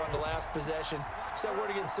it over on the last possession. Is that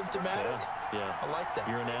word again, symptomatic? Yeah. I like that.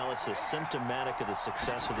 Your analysis, symptomatic of the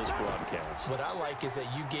success of this broadcast. What I like is that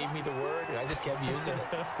you gave me the word, and I just kept using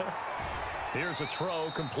it. Here's a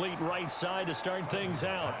throw, complete right side to start things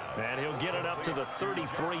out. And he'll get it up to the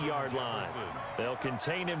 33-yard line. They'll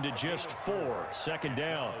contain him to just 4. 2nd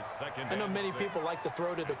down. I know many people like to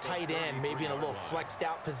throw to the tight end, maybe in a little flexed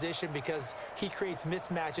out position because he creates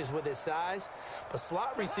mismatches with his size. But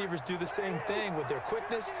slot receivers do the same thing with their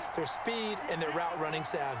quickness, their speed, and their route running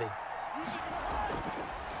savvy.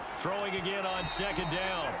 Throwing again on 2nd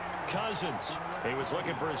down. Cousins. He was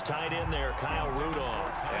looking for his tight end there, Kyle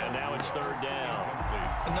Rudolph. And now it's 3rd down.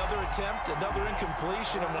 Another attempt, another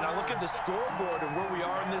incompletion. And when I look at the scoreboard and where we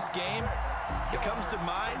are in this game, it comes to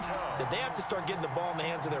mind that they have to start getting the ball in the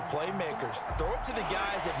hands of their playmakers. Throw it to the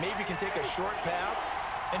guys that maybe can take a short pass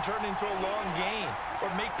and turn it into a long gain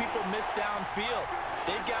or make people miss downfield.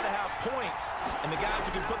 They've got to have points. And the guys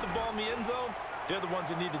who can put the ball in the end zone, they're the ones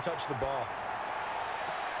that need to touch the ball.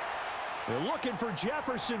 They're looking for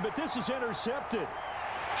Jefferson, but this is intercepted.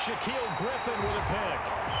 Shaquille Griffin with a pick.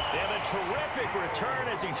 And a terrific return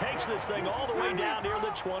as he takes this thing all the way down near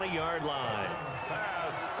the 20-yard line.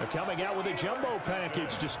 They're coming out with a jumbo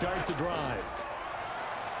package to start the drive.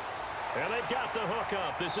 And they've got the hook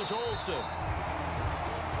up. This is Olsen.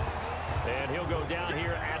 And he'll go down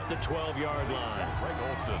here at the 12-yard line.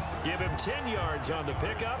 Give him 10 yards on the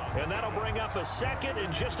pickup, and that'll bring up a 2nd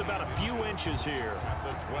and just about a few inches here. At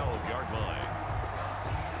the 12-yard line.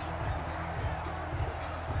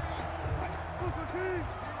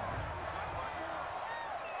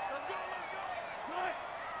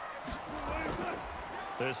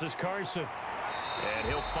 This is Carson. And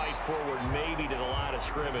he'll fight forward maybe to the line of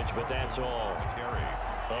scrimmage, but that's all.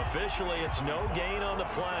 Officially, it's no gain on the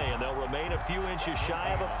play, and they'll remain a few inches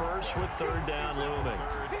shy of a first with 3rd down looming.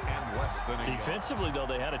 Defensively, though,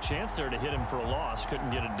 they had a chance there to hit him for a loss. Couldn't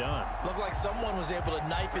get it done. Looked like someone was able to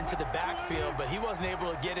knife into the backfield, but he wasn't able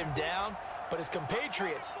to get him down. But his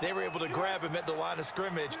compatriots, they were able to grab him at the line of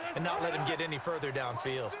scrimmage and not let him get any further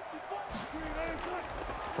downfield.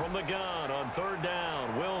 From the gun on 3rd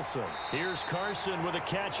down, Wilson. Here's Carson with a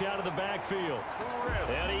catch out of the backfield.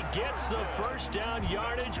 And he gets the 1st down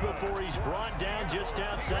yardage before he's brought down just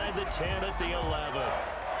outside the 10 at the 11.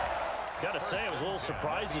 Got to say, I was a little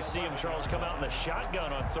surprised to see him, Charles, come out in the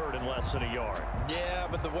shotgun on 3rd and less than a yard. Yeah,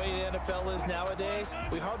 but the way the NFL is nowadays,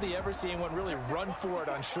 we hardly ever see anyone really run for it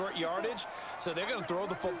on short yardage. So they're going to throw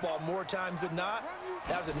the football more times than not.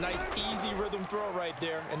 That was a nice, easy rhythm throw right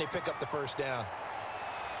there, and they pick up the first down.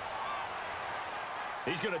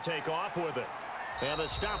 He's going to take off with it. And the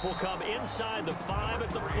stop will come inside the 5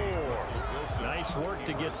 at the 4. Nice work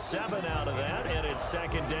to get 7 out of that, and it's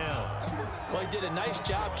 2nd down. Well, he did a nice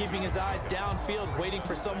job keeping his eyes downfield, waiting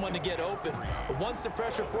for someone to get open. But once the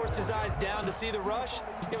pressure forced his eyes down to see the rush,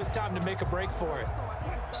 it was time to make a break for it.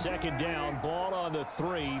 2nd down, ball on the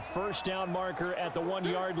 3. First down marker at the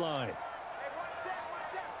 1-yard line.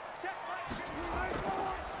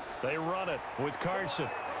 They run it with Carson.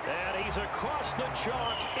 And he's across the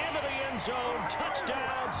chalk into the end zone.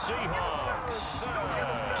 Touchdown, Seahawks.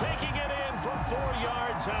 Taking it in from 4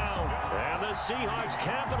 yards out. And the Seahawks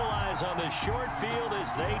capitalize on the short field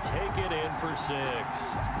as they take it in for 6.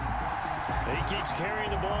 He keeps carrying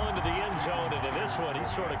the ball into the end zone, and in this one, he's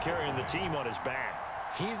sort of carrying the team on his back.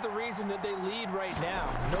 He's the reason that they lead right now.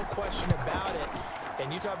 No question about it.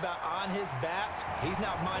 And you talk about on his back, he's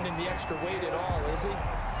not minding the extra weight at all, is he?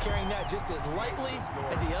 Carrying that just as lightly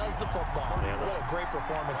as he does the football. Man, what a great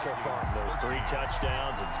performance so far. Those 3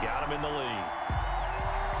 touchdowns, it's got him in the lead.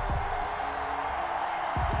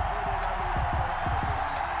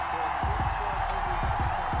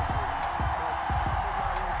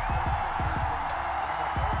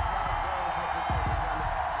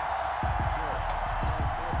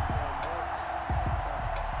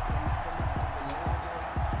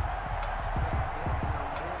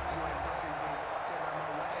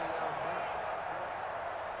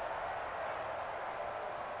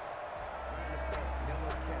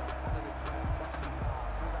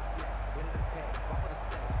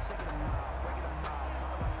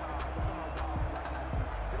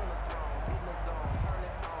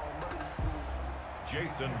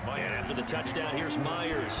 And after the touchdown, here's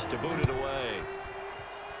Myers to boot it away.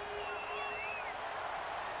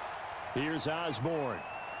 Here's Osborne.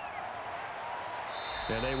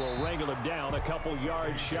 And they will wrangle him down a couple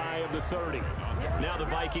yards shy of the 30. Now the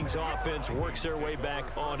Vikings offense works their way back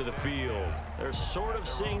onto the field. They're sort of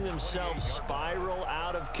seeing themselves spiral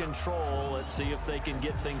out of control. Let's see if they can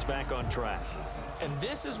get things back on track. And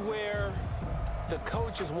this is where the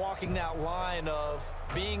coach is walking that line of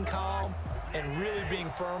being calm and really being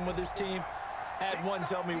firm with his team. Had one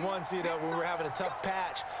tell me once, when we were having a tough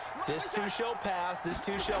patch, this too shall pass, this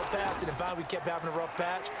too shall pass, and if we kept having a rough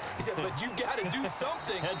patch, he said, but you got to do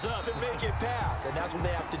something to make it pass, and that's what they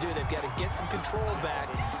have to do. They've got to get some control back,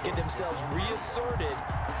 get themselves reasserted,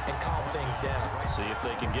 and calm things down. See if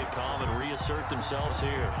they can get calm and reassert themselves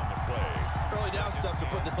here. Early down stuff to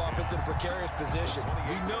put this offense in a precarious position.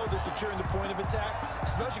 We know that securing the point of attack,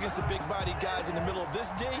 especially against the big-bodied guys in the middle of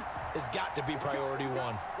this D, has got to be priority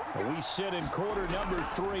 1. We sit in quarter number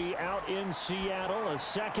 3 out in Seattle. A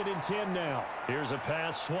 2nd and 10 now. Here's a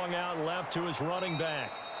pass swung out left to his running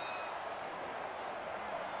back.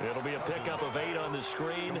 It'll be a pickup of 8 on the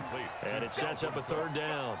screen, and it sets up a 3rd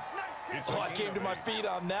down. Oh, I came to my feet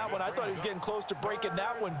on that one. I thought he was getting close to breaking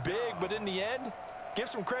that one big, but in the end, give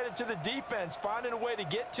some credit to the defense, finding a way to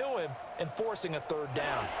get to him and forcing a 3rd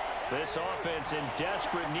down. This offense in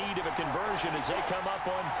desperate need of a conversion as they come up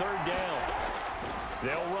on 3rd down.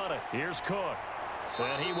 They'll run it. Here's Cook.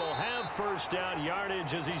 And he will have first down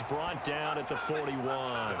yardage as he's brought down at the 41.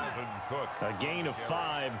 A gain of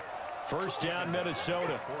 5. First down,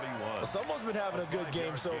 Minnesota. Well, someone's been having a good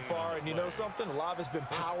game so far, and you know something? A lot of it's been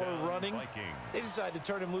power running. They decided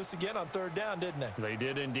to turn him loose again on 3rd down, didn't they? They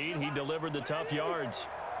did indeed. He delivered the tough yards.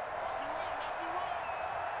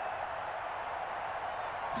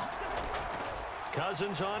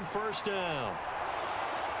 Cousins on first down.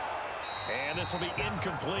 And this will be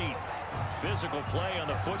incomplete. Physical play on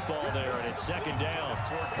the football there, and it's 2nd down.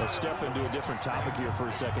 Let's step into a different topic here for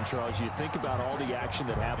a second, Charles. You think about all the action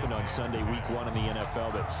that happened on Sunday, week 1 in the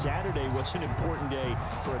NFL, but Saturday was an important day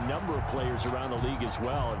for a number of players around the league as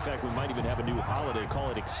well. In fact, we might even have a new holiday,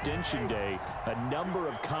 call it Extension Day. A number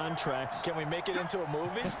of contracts. Can we make it into a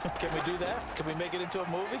movie? Can we do that? Can we make it into a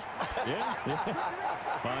movie? Yeah.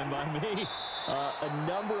 Fine by me. A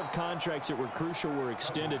number of contracts that were crucial were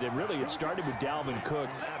extended, and really it started with Dalvin Cook,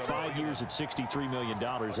 5 years at $63 million.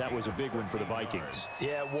 That was a big one for the Vikings.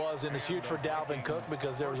 Yeah, it was, and it's huge for Dalvin Cook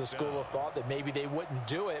because there was a school of thought that maybe they wouldn't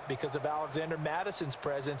do it because of Alexander Madison's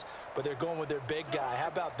presence, but they're going with their big guy. How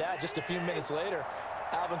about that? Just a few minutes later,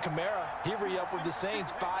 Alvin Kamara, he re-upped with the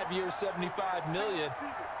Saints, 5 years, $75 million.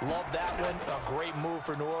 Love that one. A great move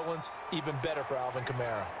for New Orleans. Even better for Alvin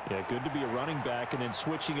Kamara. Yeah, good to be a running back, and then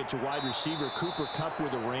switching it to wide receiver. Cooper Kupp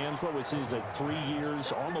with the Rams. What was his, 3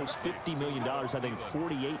 years, almost $50 million. I think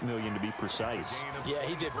 $48 million to be precise. Yeah,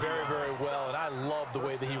 he did very, very well, and I love the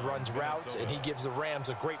way that he runs routes, and he gives the Rams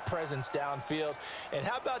a great presence downfield. And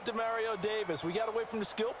how about Demario Davis? We got away from the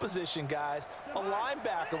skill position, guys. A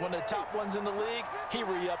linebacker, one of the top ones in the league. He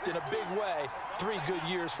re-upped in a big way. 3 good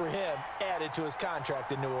years for him, added to his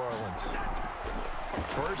contract in New Orleans.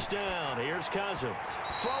 First down, here's Cousins.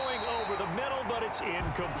 Throwing over the middle, but it's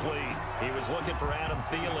incomplete. He was looking for Adam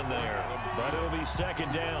Thielen there, but it'll be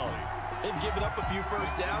second down. They've given up a few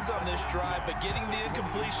first downs on this drive, but getting the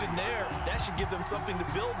incompletion there, that should give them something to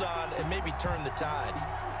build on and maybe turn the tide.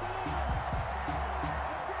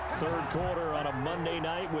 Third quarter on a Monday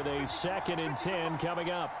night with a 2nd and 10 coming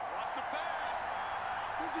up.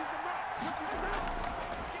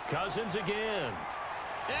 Cousins again.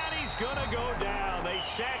 And he's going to go down. They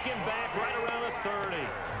sack him back right around the 30.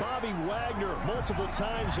 Bobby Wagner, multiple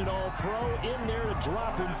times in All-Pro, in there to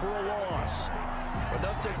drop him for a loss.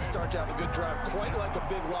 Enough takes to start to have a good drive, quite like a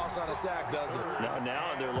big loss on a sack, does it?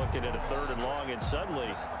 Now they're looking at a 3rd and long, and suddenly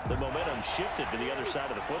the momentum shifted to the other side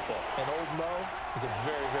of the football. And old Mo is a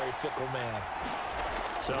very, very fickle man.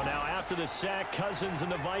 So now after the sack, Cousins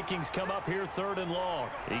and the Vikings come up here 3rd and long.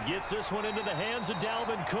 He gets this one into the hands of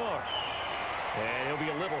Dalvin Cook. And he'll be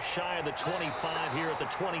a little shy of the 25 here at the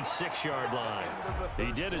 26-yard line.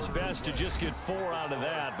 He did his best to just get 4 out of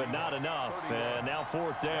that, but not enough. And now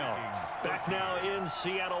 4th down. Back now in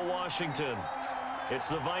Seattle, Washington. It's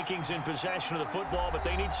the Vikings in possession of the football, but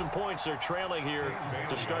they need some points. They're trailing here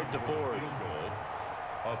to start the 4th.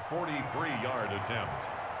 A 43-yard attempt.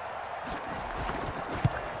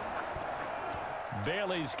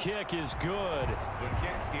 Bailey's kick is good.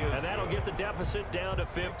 And that'll get the deficit down to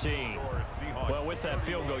 15. Well, with that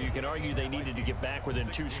field goal, you can argue they needed to get back within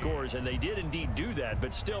 2 scores, and they did indeed do that,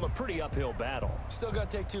 but still a pretty uphill battle. Still going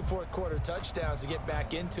to take 2 fourth-quarter touchdowns to get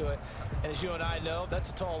back into it. And as you and I know,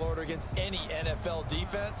 that's a tall order against any NFL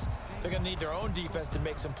defense. They're going to need their own defense to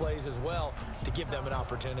make some plays as well to give them an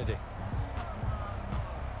opportunity.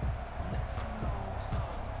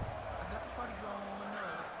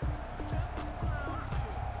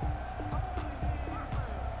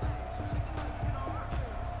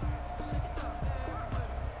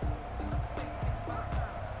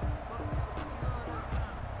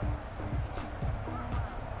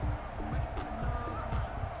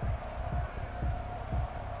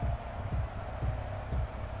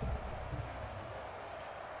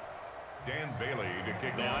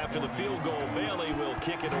 Now after the field goal, Bailey will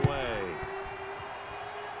kick it away.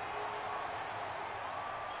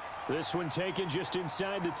 This one taken just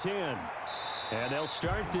inside the 10. And they'll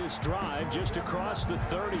start this drive just across the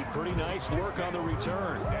 30. Pretty nice work on the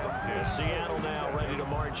return. And Seattle now ready to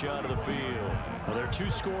march out of the field. Well, there are 2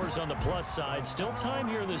 scores on the plus side. Still time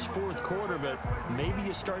here in this 4th quarter, but maybe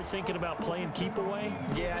you start thinking about playing keep away?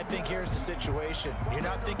 Yeah, I think here's the situation. You're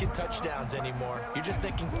not thinking touchdowns anymore. You're just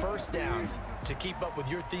thinking first downs. To keep up with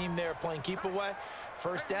your theme there, playing keep away,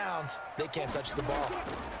 first downs, they can't touch the ball.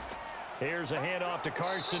 Here's a handoff to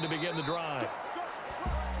Carson to begin the drive.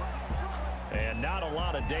 And not a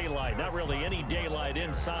lot of daylight, not really any daylight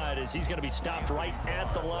inside, as he's going to be stopped right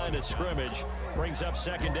at the line of scrimmage. Brings up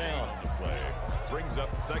 2nd down. Brings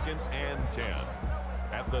up 2nd and 10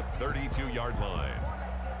 at the 32-yard line.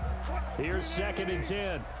 Here's 2nd and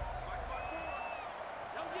 10.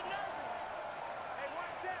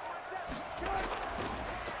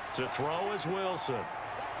 To throw is Wilson.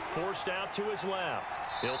 Forced out to his left.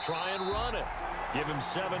 He'll try and run it. Give him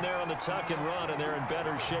 7 there on the tuck and run, and they're in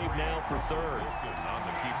better shape now for 3rd. On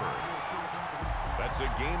the keeper. That's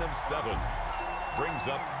a gain of 7. Brings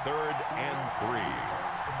up 3rd and 3.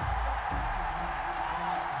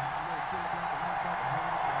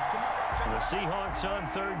 The Seahawks on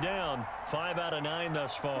 3rd down. 5 out of 9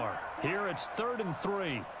 thus far. Here it's 3rd and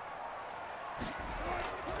 3.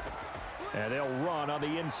 And they'll run on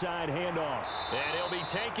the inside handoff. And he'll be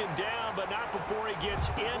taken down, but not before he gets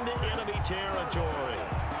into enemy territory.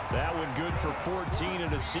 That one good for 14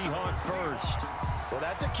 and a Seahawk first. Well,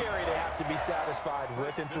 that's a carry they have to be satisfied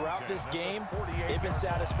with. And throughout this game, they've been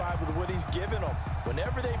satisfied with what he's given them.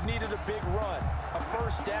 Whenever they've needed a big run, a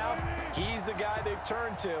first down, he's the guy they've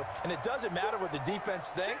turned to. And it doesn't matter what the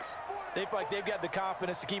defense thinks. They feel like they've got the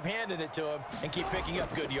confidence to keep handing it to him and keep picking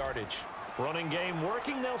up good yardage. Running game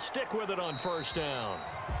working. They'll stick with it on first down.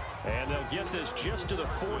 And they'll get this just to the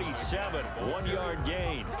 47. 1-yard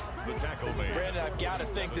gain. The tackle made. Brandon, I've got to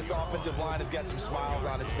think this offensive line has got some smiles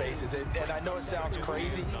on its faces. And I know it sounds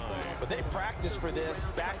crazy, but they practiced for this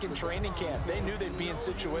back in training camp. They knew they'd be in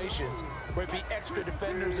situations where it'd be extra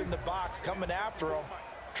defenders in the box coming after them,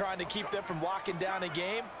 trying to keep them from locking down a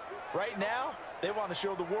game. Right now, they want to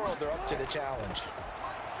show the world they're up to the challenge.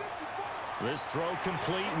 This throw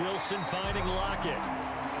complete. Wilson finding Lockett.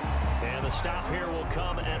 And the stop here will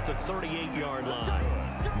come at the 38-yard line.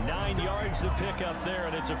 9 yards to pick up there,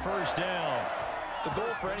 and it's a first down. The goal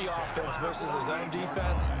for any offense versus a zone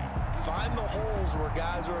defense, find the holes where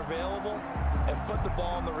guys are available and put the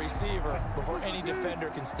ball on the receiver before any defender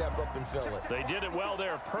can step up and fill it. They did it well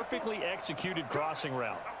there. Perfectly executed crossing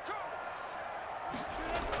route.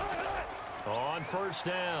 On first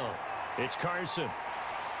down, it's Carson.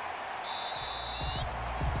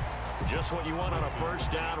 Just what you want on a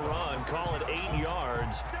first down run. Call it 8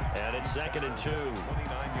 yards, and it's 2nd and 2.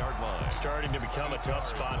 29-yard line. Starting to become a tough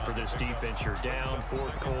spot for this defense. You're down,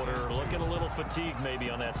 fourth quarter, looking a little fatigued maybe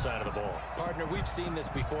on that side of the ball. Partner, we've seen this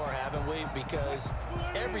before, haven't we? Because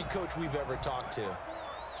every coach we've ever talked to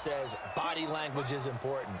says body language is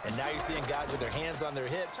important. And now you're seeing guys with their hands on their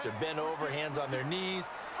hips, they're bent over, hands on their knees.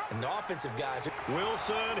 And the offensive guys are...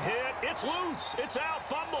 Wilson hit. It's loose. It's out.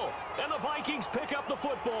 Fumble. And the Vikings pick up the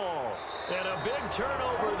football. And a big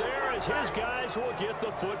turnover there as his guys will get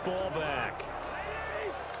the football back.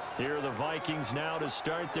 Here are the Vikings now to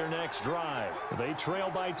start their next drive. They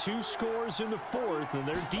trail by 2 scores in the fourth, and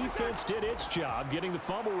their defense did its job getting the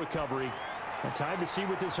fumble recovery. And time to see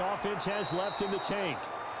what this offense has left in the tank.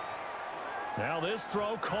 Now this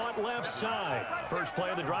throw caught left side. First play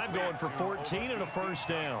of the drive going for 14 and a first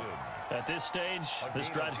down. At this stage, this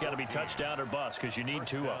drive's got to be touchdown or bust because you need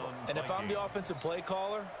 2 of them. And if I'm the offensive play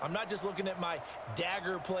caller, I'm not just looking at my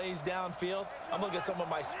dagger plays downfield. I'm looking at some of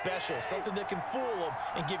my specials, something that can fool them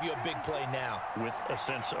and give you a big play now. With a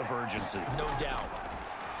sense of urgency. No doubt.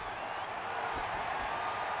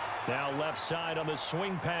 Now left side on the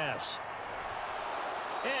swing pass.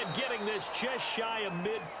 And getting this just shy of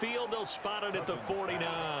midfield, they'll spot it at the 49.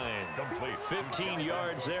 15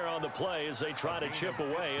 yards there on the play as they try to chip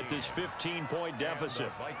away at this 15-point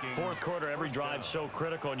deficit. Fourth quarter, every drive's so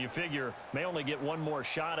critical, and you figure may only get one more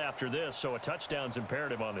shot after this, so a touchdown's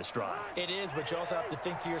imperative on this drive. It is, but you also have to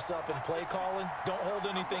think to yourself in play calling, don't hold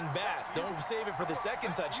anything back. Don't save it for the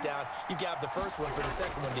second touchdown. You got the first one for the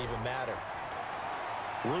second one to even matter.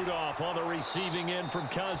 Rudolph on the receiving end from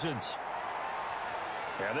Cousins.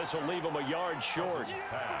 And this will leave him a yard short.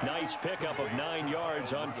 Nice pickup of 9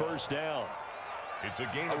 yards on first down. It's a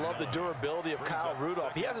game. I love the durability of Kyle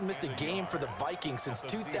Rudolph. He hasn't missed a game for the Vikings since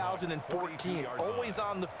 2014. Always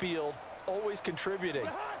on the field, always contributing.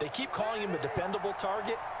 They keep calling him a dependable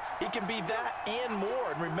target. He can be that and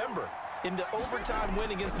more. And remember, in the overtime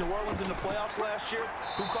win against New Orleans in the playoffs last year,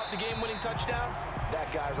 who caught the game-winning touchdown?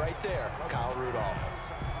 That guy right there, Kyle Rudolph.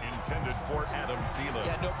 Intended for Adam Thielen.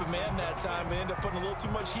 Had an open man that time and ended up putting a little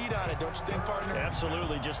too much heat on it, don't you think, partner?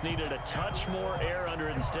 Absolutely. Just needed a touch more air under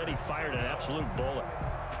it. Instead, he fired an absolute bullet.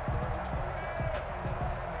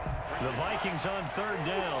 The Vikings on third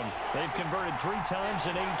down. They've converted 3 times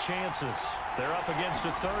in 8 chances. They're up against a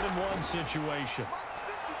 3rd and 1 situation.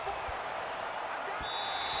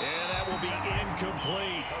 And that will be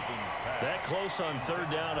incomplete. That close on third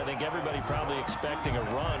down, I think everybody probably expecting a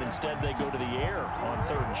run. Instead, they go to the air on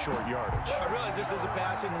 3rd and short yardage. I realize this is a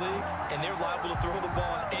passing league, and they're liable to throw the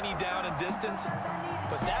ball on any down and distance.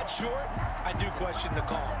 But that short, I do question the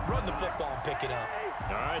call. Run the football and pick it up.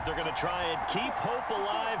 All right, they're going to try and keep hope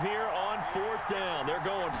alive here on 4th down. They're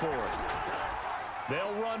going for it.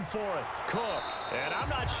 They'll run for it. Cook. And I'm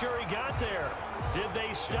not sure he got there. Did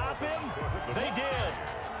they stop him? They did.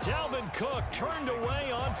 Dalvin Cook turned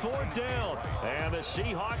away on 4th down. And the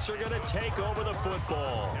Seahawks are going to take over the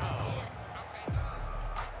football.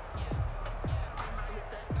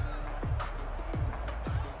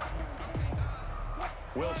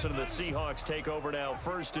 Wilson and the Seahawks take over now,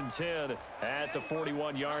 1st and 10 at the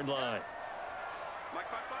 41-yard line.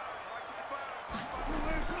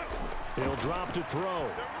 He'll drop to throw.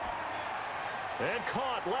 And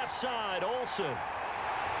caught left side, Olsen.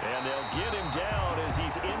 And they'll get him down as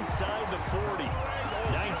he's inside the 40.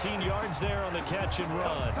 19 yards there on the catch and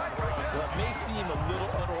run. Well, it may seem a little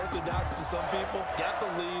unorthodox to some people. Got the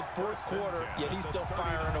lead, 4th quarter, yet he's still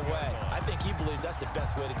firing away. I think he believes that's the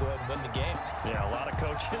best way to go ahead and win the game. Yeah, a lot of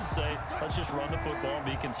coaches say, let's just run the football and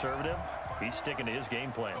be conservative. He's sticking to his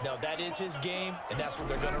game plan. No, that is his game, and that's what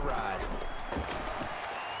they're going to ride.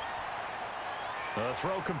 A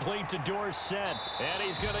throw complete to Dorsett, and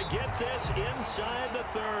he's going to get this inside the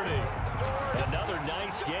 30. Another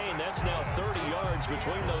nice gain. That's now 30 yards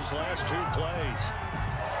between those last two plays.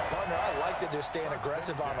 Partner, I like that they're staying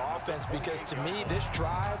aggressive on offense because, to me, this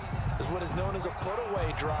drive is what is known as a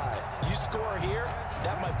put-away drive. You score here,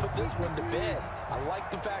 that might put this one to bed. I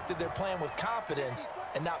like the fact that they're playing with confidence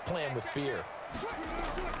and not playing with fear.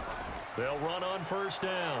 They'll run on first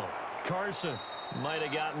down. Carson might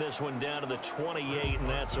have gotten this one down to the 28, and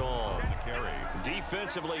that's all.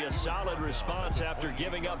 Defensively, a solid response after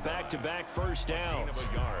giving up back-to-back first downs.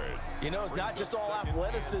 You know, it's not just all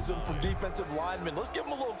athleticism from defensive linemen. Let's give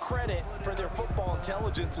them a little credit for their football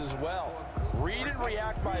intelligence as well. Read and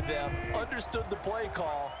react by them, understood the play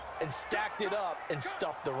call, and stacked it up and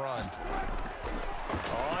stuffed the run.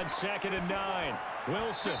 On 2nd and 9.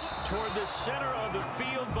 Wilson toward the center of the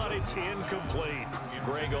field, but it's incomplete.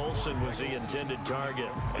 Greg Olsen was the intended target,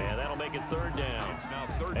 and that'll make it 3rd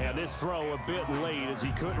down. And this throw a bit late as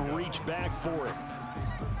he couldn't reach back for it.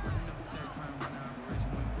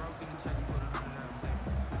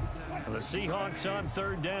 The Seahawks on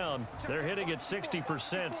 3rd down. They're hitting at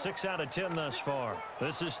 60%, 6 out of 10 thus far.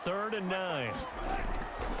 This is 3rd and 9.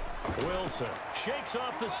 Wilson shakes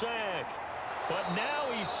off the sack. But now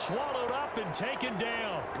he's swallowed up and taken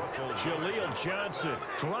down. Jaleel Johnson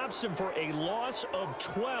drops him for a loss of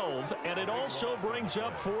 12, and it also brings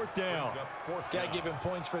up 4th down. Got to give him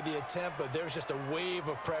points for the attempt, but there's just a wave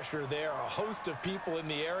of pressure there. A host of people in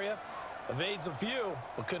the area. Evades a few,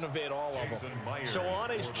 but couldn't evade all of them. So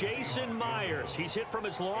on is Jason Myers. He's hit from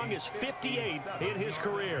as long as 58 in his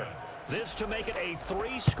career. This to make it a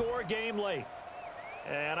 3-score game late.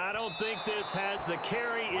 And I don't think this has the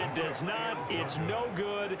carry. It does not. It's no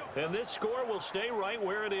good. And this score will stay right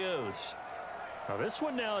where it is. Now this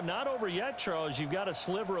one now not over yet, Charles. You've got a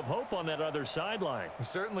sliver of hope on that other sideline. You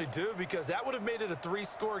certainly do, because that would have made it a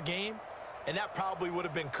 3-score game. And that probably would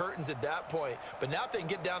have been curtains at that point. But now if they can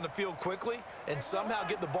get down the field quickly and somehow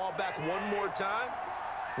get the ball back one more time,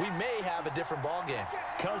 we may have a different ball game.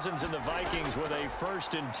 Cousins and the Vikings with a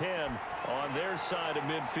 1st and 10 on their side of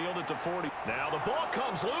midfield at the 40. Now the ball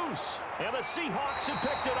comes loose, and the Seahawks have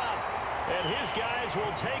picked it up. And his guys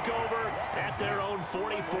will take over at their own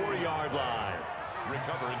 44-yard line.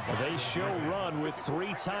 They show run with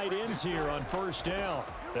 3 tight ends here on 1st down.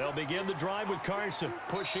 They'll begin the drive with Carson,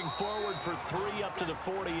 pushing forward for 3 up to the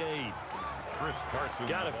 48.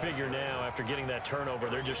 Got to figure now, after getting that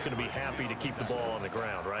turnover, they're just going to be happy to keep the ball on the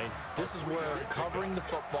ground, right? This is where covering the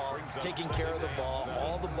football, taking care of the ball,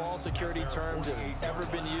 all the ball security terms that have ever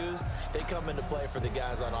been used, they come into play for the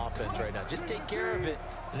guys on offense right now. Just take care of it,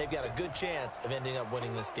 and they've got a good chance of ending up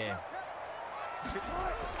winning this game.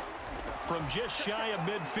 From just shy of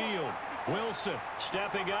midfield, Wilson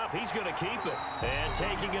stepping up. He's going to keep it. And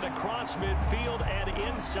taking it across midfield and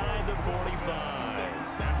inside the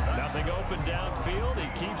 45. Nothing open downfield.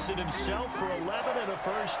 He keeps it himself for 11 and a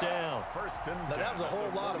 1st down. Now, that was a whole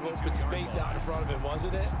lot of open space out in front of him,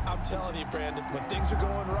 wasn't it? I'm telling you, Brandon, when things are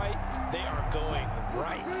going right, they are going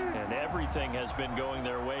right. And everything has been going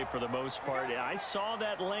their way for the most part. I saw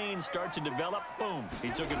that lane start to develop. Boom. He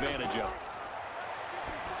took advantage of it.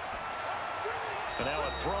 And now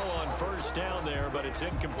a throw on 1st down there, but it's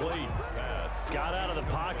incomplete. Got out of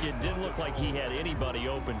the pocket. Didn't look like he had anybody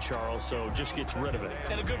open, Charles, so just gets rid of it.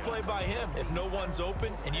 And a good play by him. If no one's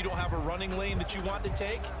open and you don't have a running lane that you want to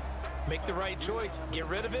take, make the right choice. Get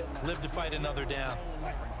rid of it. Live to fight another down.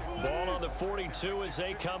 Ball on the 42 as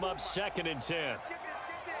they come up 2nd and 10.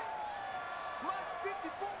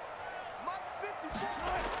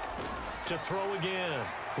 To throw again.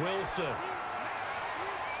 Wilson.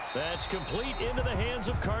 That's complete into the hands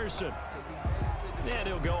of Carson. And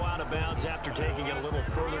he'll go out of bounds after taking it a little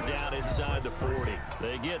further down inside the 40.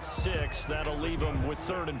 They get 6. That'll leave them with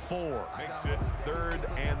 3rd and 4. Makes it 3rd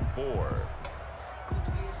and 4.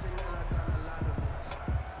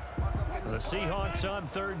 The Seahawks on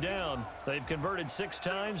 3rd down. They've converted 6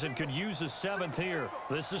 times and could use a 7th here.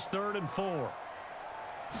 This is 3rd and 4.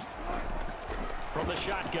 From the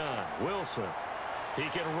shotgun, Wilson. He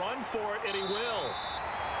can run for it, and he will.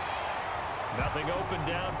 Nothing open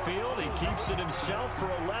downfield. He keeps it himself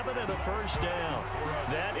for 11 and a 1st down.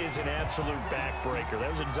 That is an absolute backbreaker.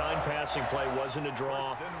 That was a design passing play. Wasn't a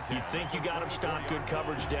draw. You think you got him stopped, good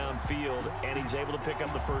coverage downfield, and he's able to pick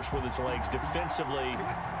up the first with his legs. Defensively,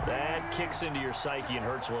 that kicks into your psyche and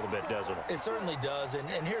hurts a little bit, doesn't it? It certainly does. And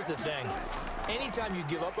here's the thing. Anytime you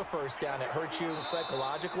give up a 1st down, it hurts you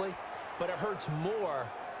psychologically, but it hurts more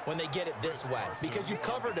when they get it this way, because you've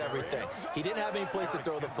covered everything. He didn't have any place to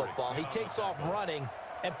throw the football. He takes off running,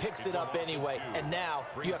 and picks it up anyway. And now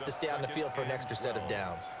you have to stay on the field for an extra set of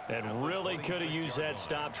downs. And really could have used that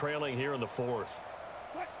stop trailing here in the fourth.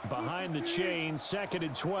 Behind the chain, 2nd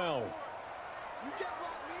and 12.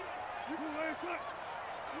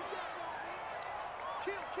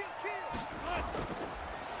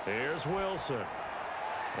 Here's Wilson.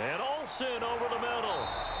 And Olsen over the middle.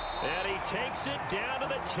 And he takes it down to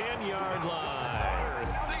the 10-yard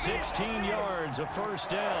line. 16 yards, a first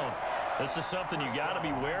down. This is something you got to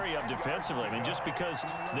be wary of defensively. I mean, just because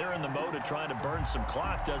they're in the mode of trying to burn some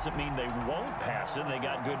clock doesn't mean they won't pass it. They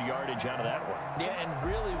got good yardage out of that one. Yeah, and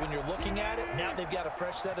really, when you're looking at it, now they've got a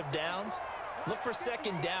fresh set of downs. Look for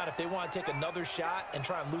 2nd down. If they want to take another shot and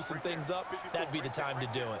try and loosen things up, that'd be the time to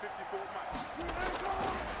do it.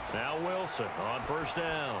 Now Wilson on first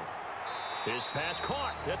down. His pass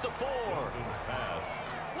caught at the 4.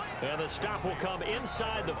 And the stop will come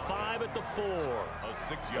inside the 5 at the 4.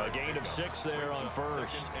 A gain of 6 there on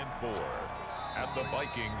first. 2nd and 4 at the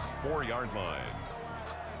Vikings 4-yard line.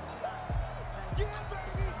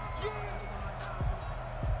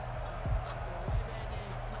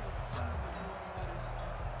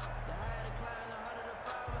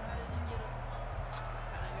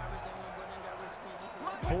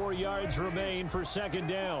 Four yards remain for 2nd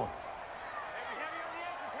down.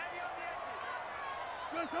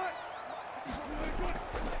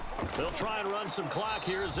 They'll try and run some clock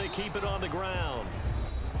here as they keep it on the ground.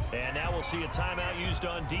 And now we'll see a timeout used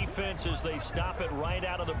on defense as they stop it right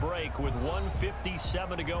out of the break with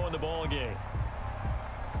 1:57 to go in the ball game.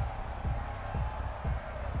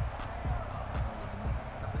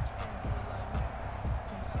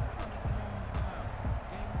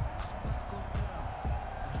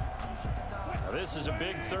 This is a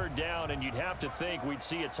big 3rd down, and you'd have to think we'd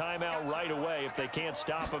see a timeout right away if they can't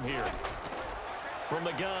stop him here. From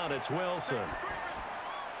the gun, it's Wilson.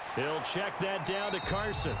 He'll check that down to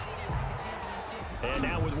Carson. And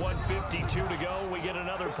now with 1:52 to go, we get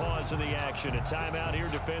another pause in the action. A timeout here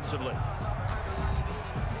defensively.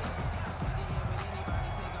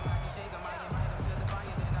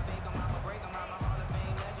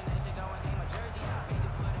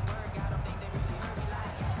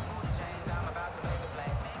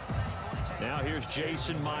 Here's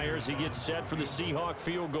Jason Myers. He gets set for the Seahawk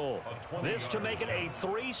field goal. This to make it a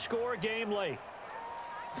 3-score game late.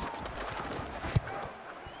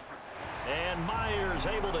 And Myers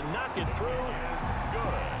able to knock it through.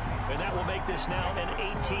 And that will make this now an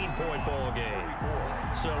 18-point ball game.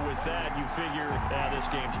 So with that, you figure this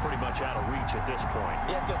game's pretty much out of reach at this point.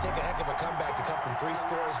 Yeah, it's going to take a heck of a comeback to come from 3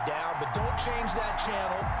 scores down. But don't change that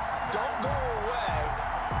channel. Don't go away.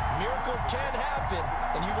 Miracles can happen,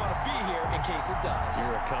 and you want to be here in case it does.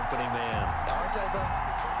 You're a company man. Aren't I,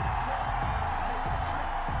 though?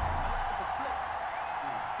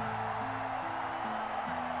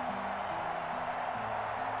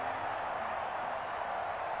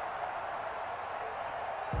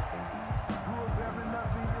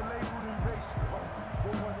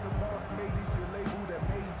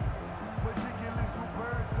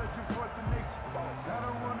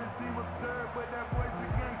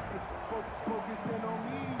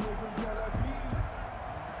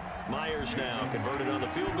 Myers now converted on the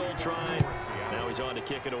field goal try. Now he's on to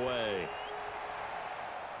kick it away.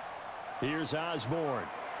 Here's Osborne.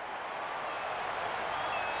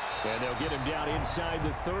 And they'll get him down inside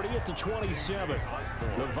the 30 at the 27.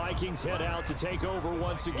 The Vikings head out to take over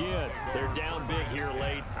once again. They're down big here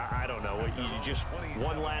late. I don't know. You just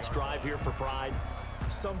one last drive here for pride?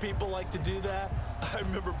 Some people like to do that. I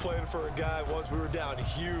remember playing for a guy once. We were down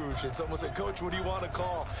huge, and someone said, "Coach, what do you want to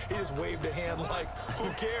call?" He just waved a hand like, "Who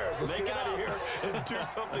cares? Let's get out of here and do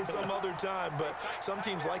something some other time." But some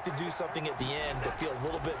teams like to do something at the end to feel a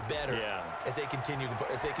little bit better as they continue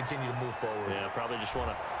to move forward. Yeah, probably just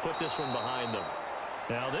want to put this one behind them.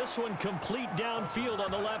 Now this one complete downfield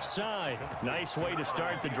on the left side. Nice way to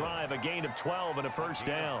start the drive. A gain of 12 and a first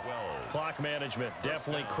down. Clock management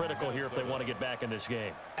definitely critical here if they want to get back in this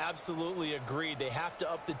game. Absolutely agreed. They have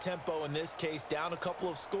to up the tempo in this case. Down a couple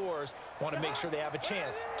of scores. Want to make sure they have a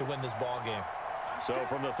chance to win this ball game. So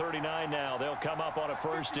from the 39 now, they'll come up on a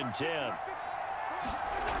 1st and 10.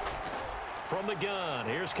 From the gun,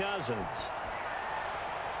 here's Cousins.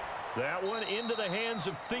 That one into the hands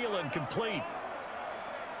of Thielen, complete.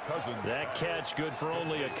 That catch good for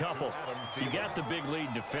only a couple. You got the big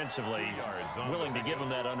lead defensively. Willing to give them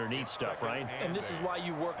that underneath stuff, right? And this is why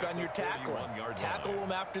you work on your tackling. Tackle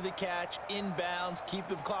them after the catch, inbounds, keep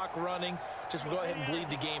the clock running. Just go ahead and bleed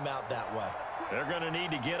the game out that way. They're going to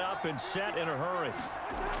need to get up and set in a hurry.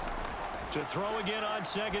 To throw again on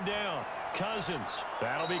 2nd down. Cousins.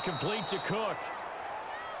 That'll be complete to Cook.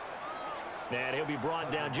 And he'll be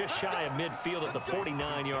brought down just shy of midfield at the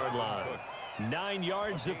 49-yard line. 9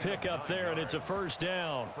 yards to pick up there, and it's a first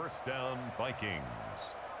down. First down, Vikings.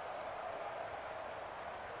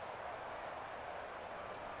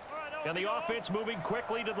 And the offense moving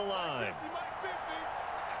quickly to the line.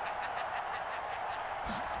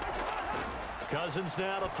 Cousins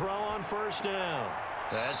now to throw on first down.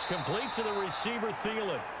 That's complete to the receiver,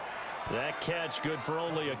 Thielen. That catch good for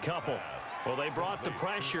only a couple. Well, they brought the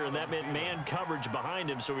pressure, and that meant man coverage behind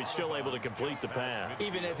him, so he's still able to complete the pass.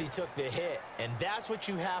 Even as he took the hit, and that's what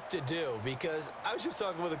you have to do, because I was just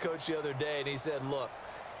talking with a coach the other day, and he said, look,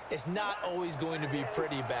 it's not always going to be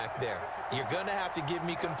pretty back there. You're going to have to give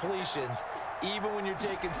me completions, even when you're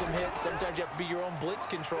taking some hits. Sometimes you have to be your own blitz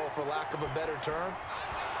control, for lack of a better term.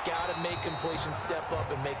 Got to make completions, step up,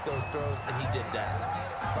 and make those throws, and he did that.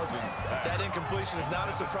 That incompletion is not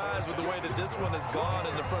a surprise with the way that this one has gone,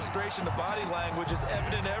 and the frustration, the body language is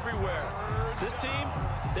evident everywhere. This team,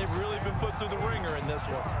 they've really been put through the ringer in this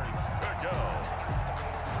one.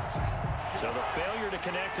 So the failure to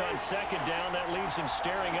connect on second down, that leaves him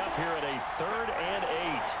staring up here at a 3rd and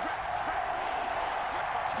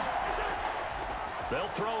 8. They'll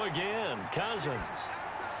throw again. Cousins.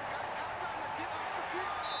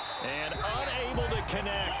 And unable to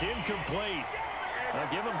connect. Incomplete. I'll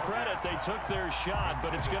give them credit. They took their shot,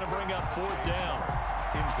 but it's going to bring up 4th down.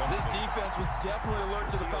 This defense was definitely alert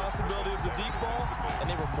to the possibility of the deep ball, and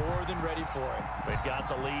they were more than ready for it. They've got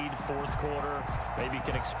the lead, 4th quarter. Maybe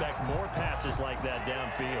can expect more passes like that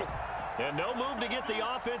downfield. And no move to get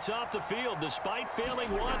the offense off the field. Despite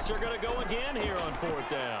failing once, they're going to go again here on 4th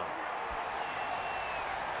down.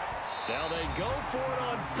 Now they go for it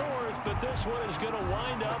on 4th, but this one is going to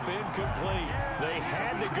wind up incomplete. They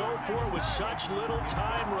had to go for it with such little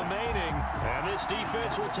time remaining. And this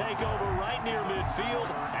defense will take over right near midfield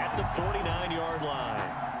at the 49-yard line.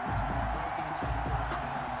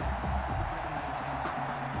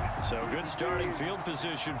 So good starting field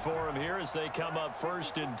position for them here as they come up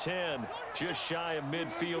 1st and 10, just shy of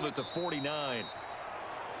midfield at the 49.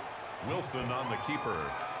 Wilson on the keeper.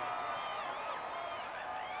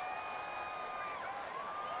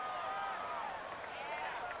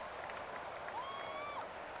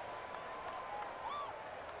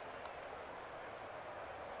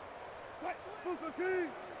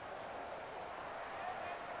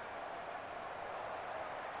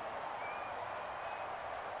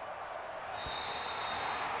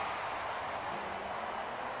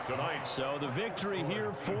 So the victory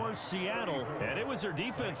here for Seattle, and it was their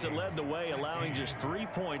defense that led the way, allowing just 3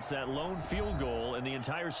 points, that lone field goal in the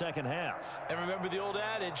entire second half. And remember the old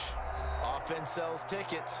adage, offense sells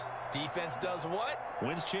tickets. Defense does what?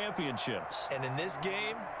 Wins championships. And in this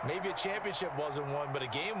game, maybe a championship wasn't won, but a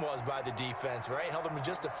game was by the defense, right? Held them to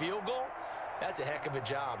just a field goal. That's a heck of a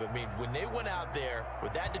job. I mean, when they went out there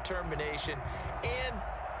with that determination and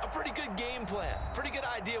a pretty good game plan, pretty good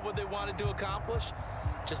idea what they wanted to accomplish,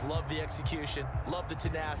 just love the execution, love the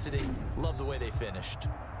tenacity, love the way they finished.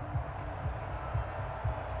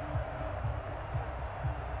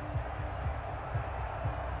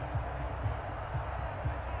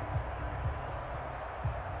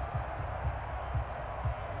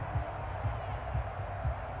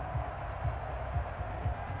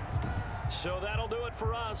 So that'll do it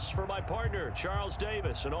for us. For my partner, Charles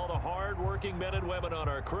Davis, and all the hard-working men and women on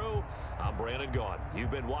our crew, I'm Brandon Gaudin. You've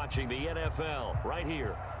been watching the NFL right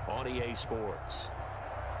here on EA Sports.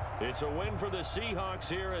 It's a win for the Seahawks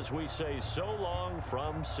here as we say so long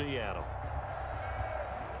from Seattle.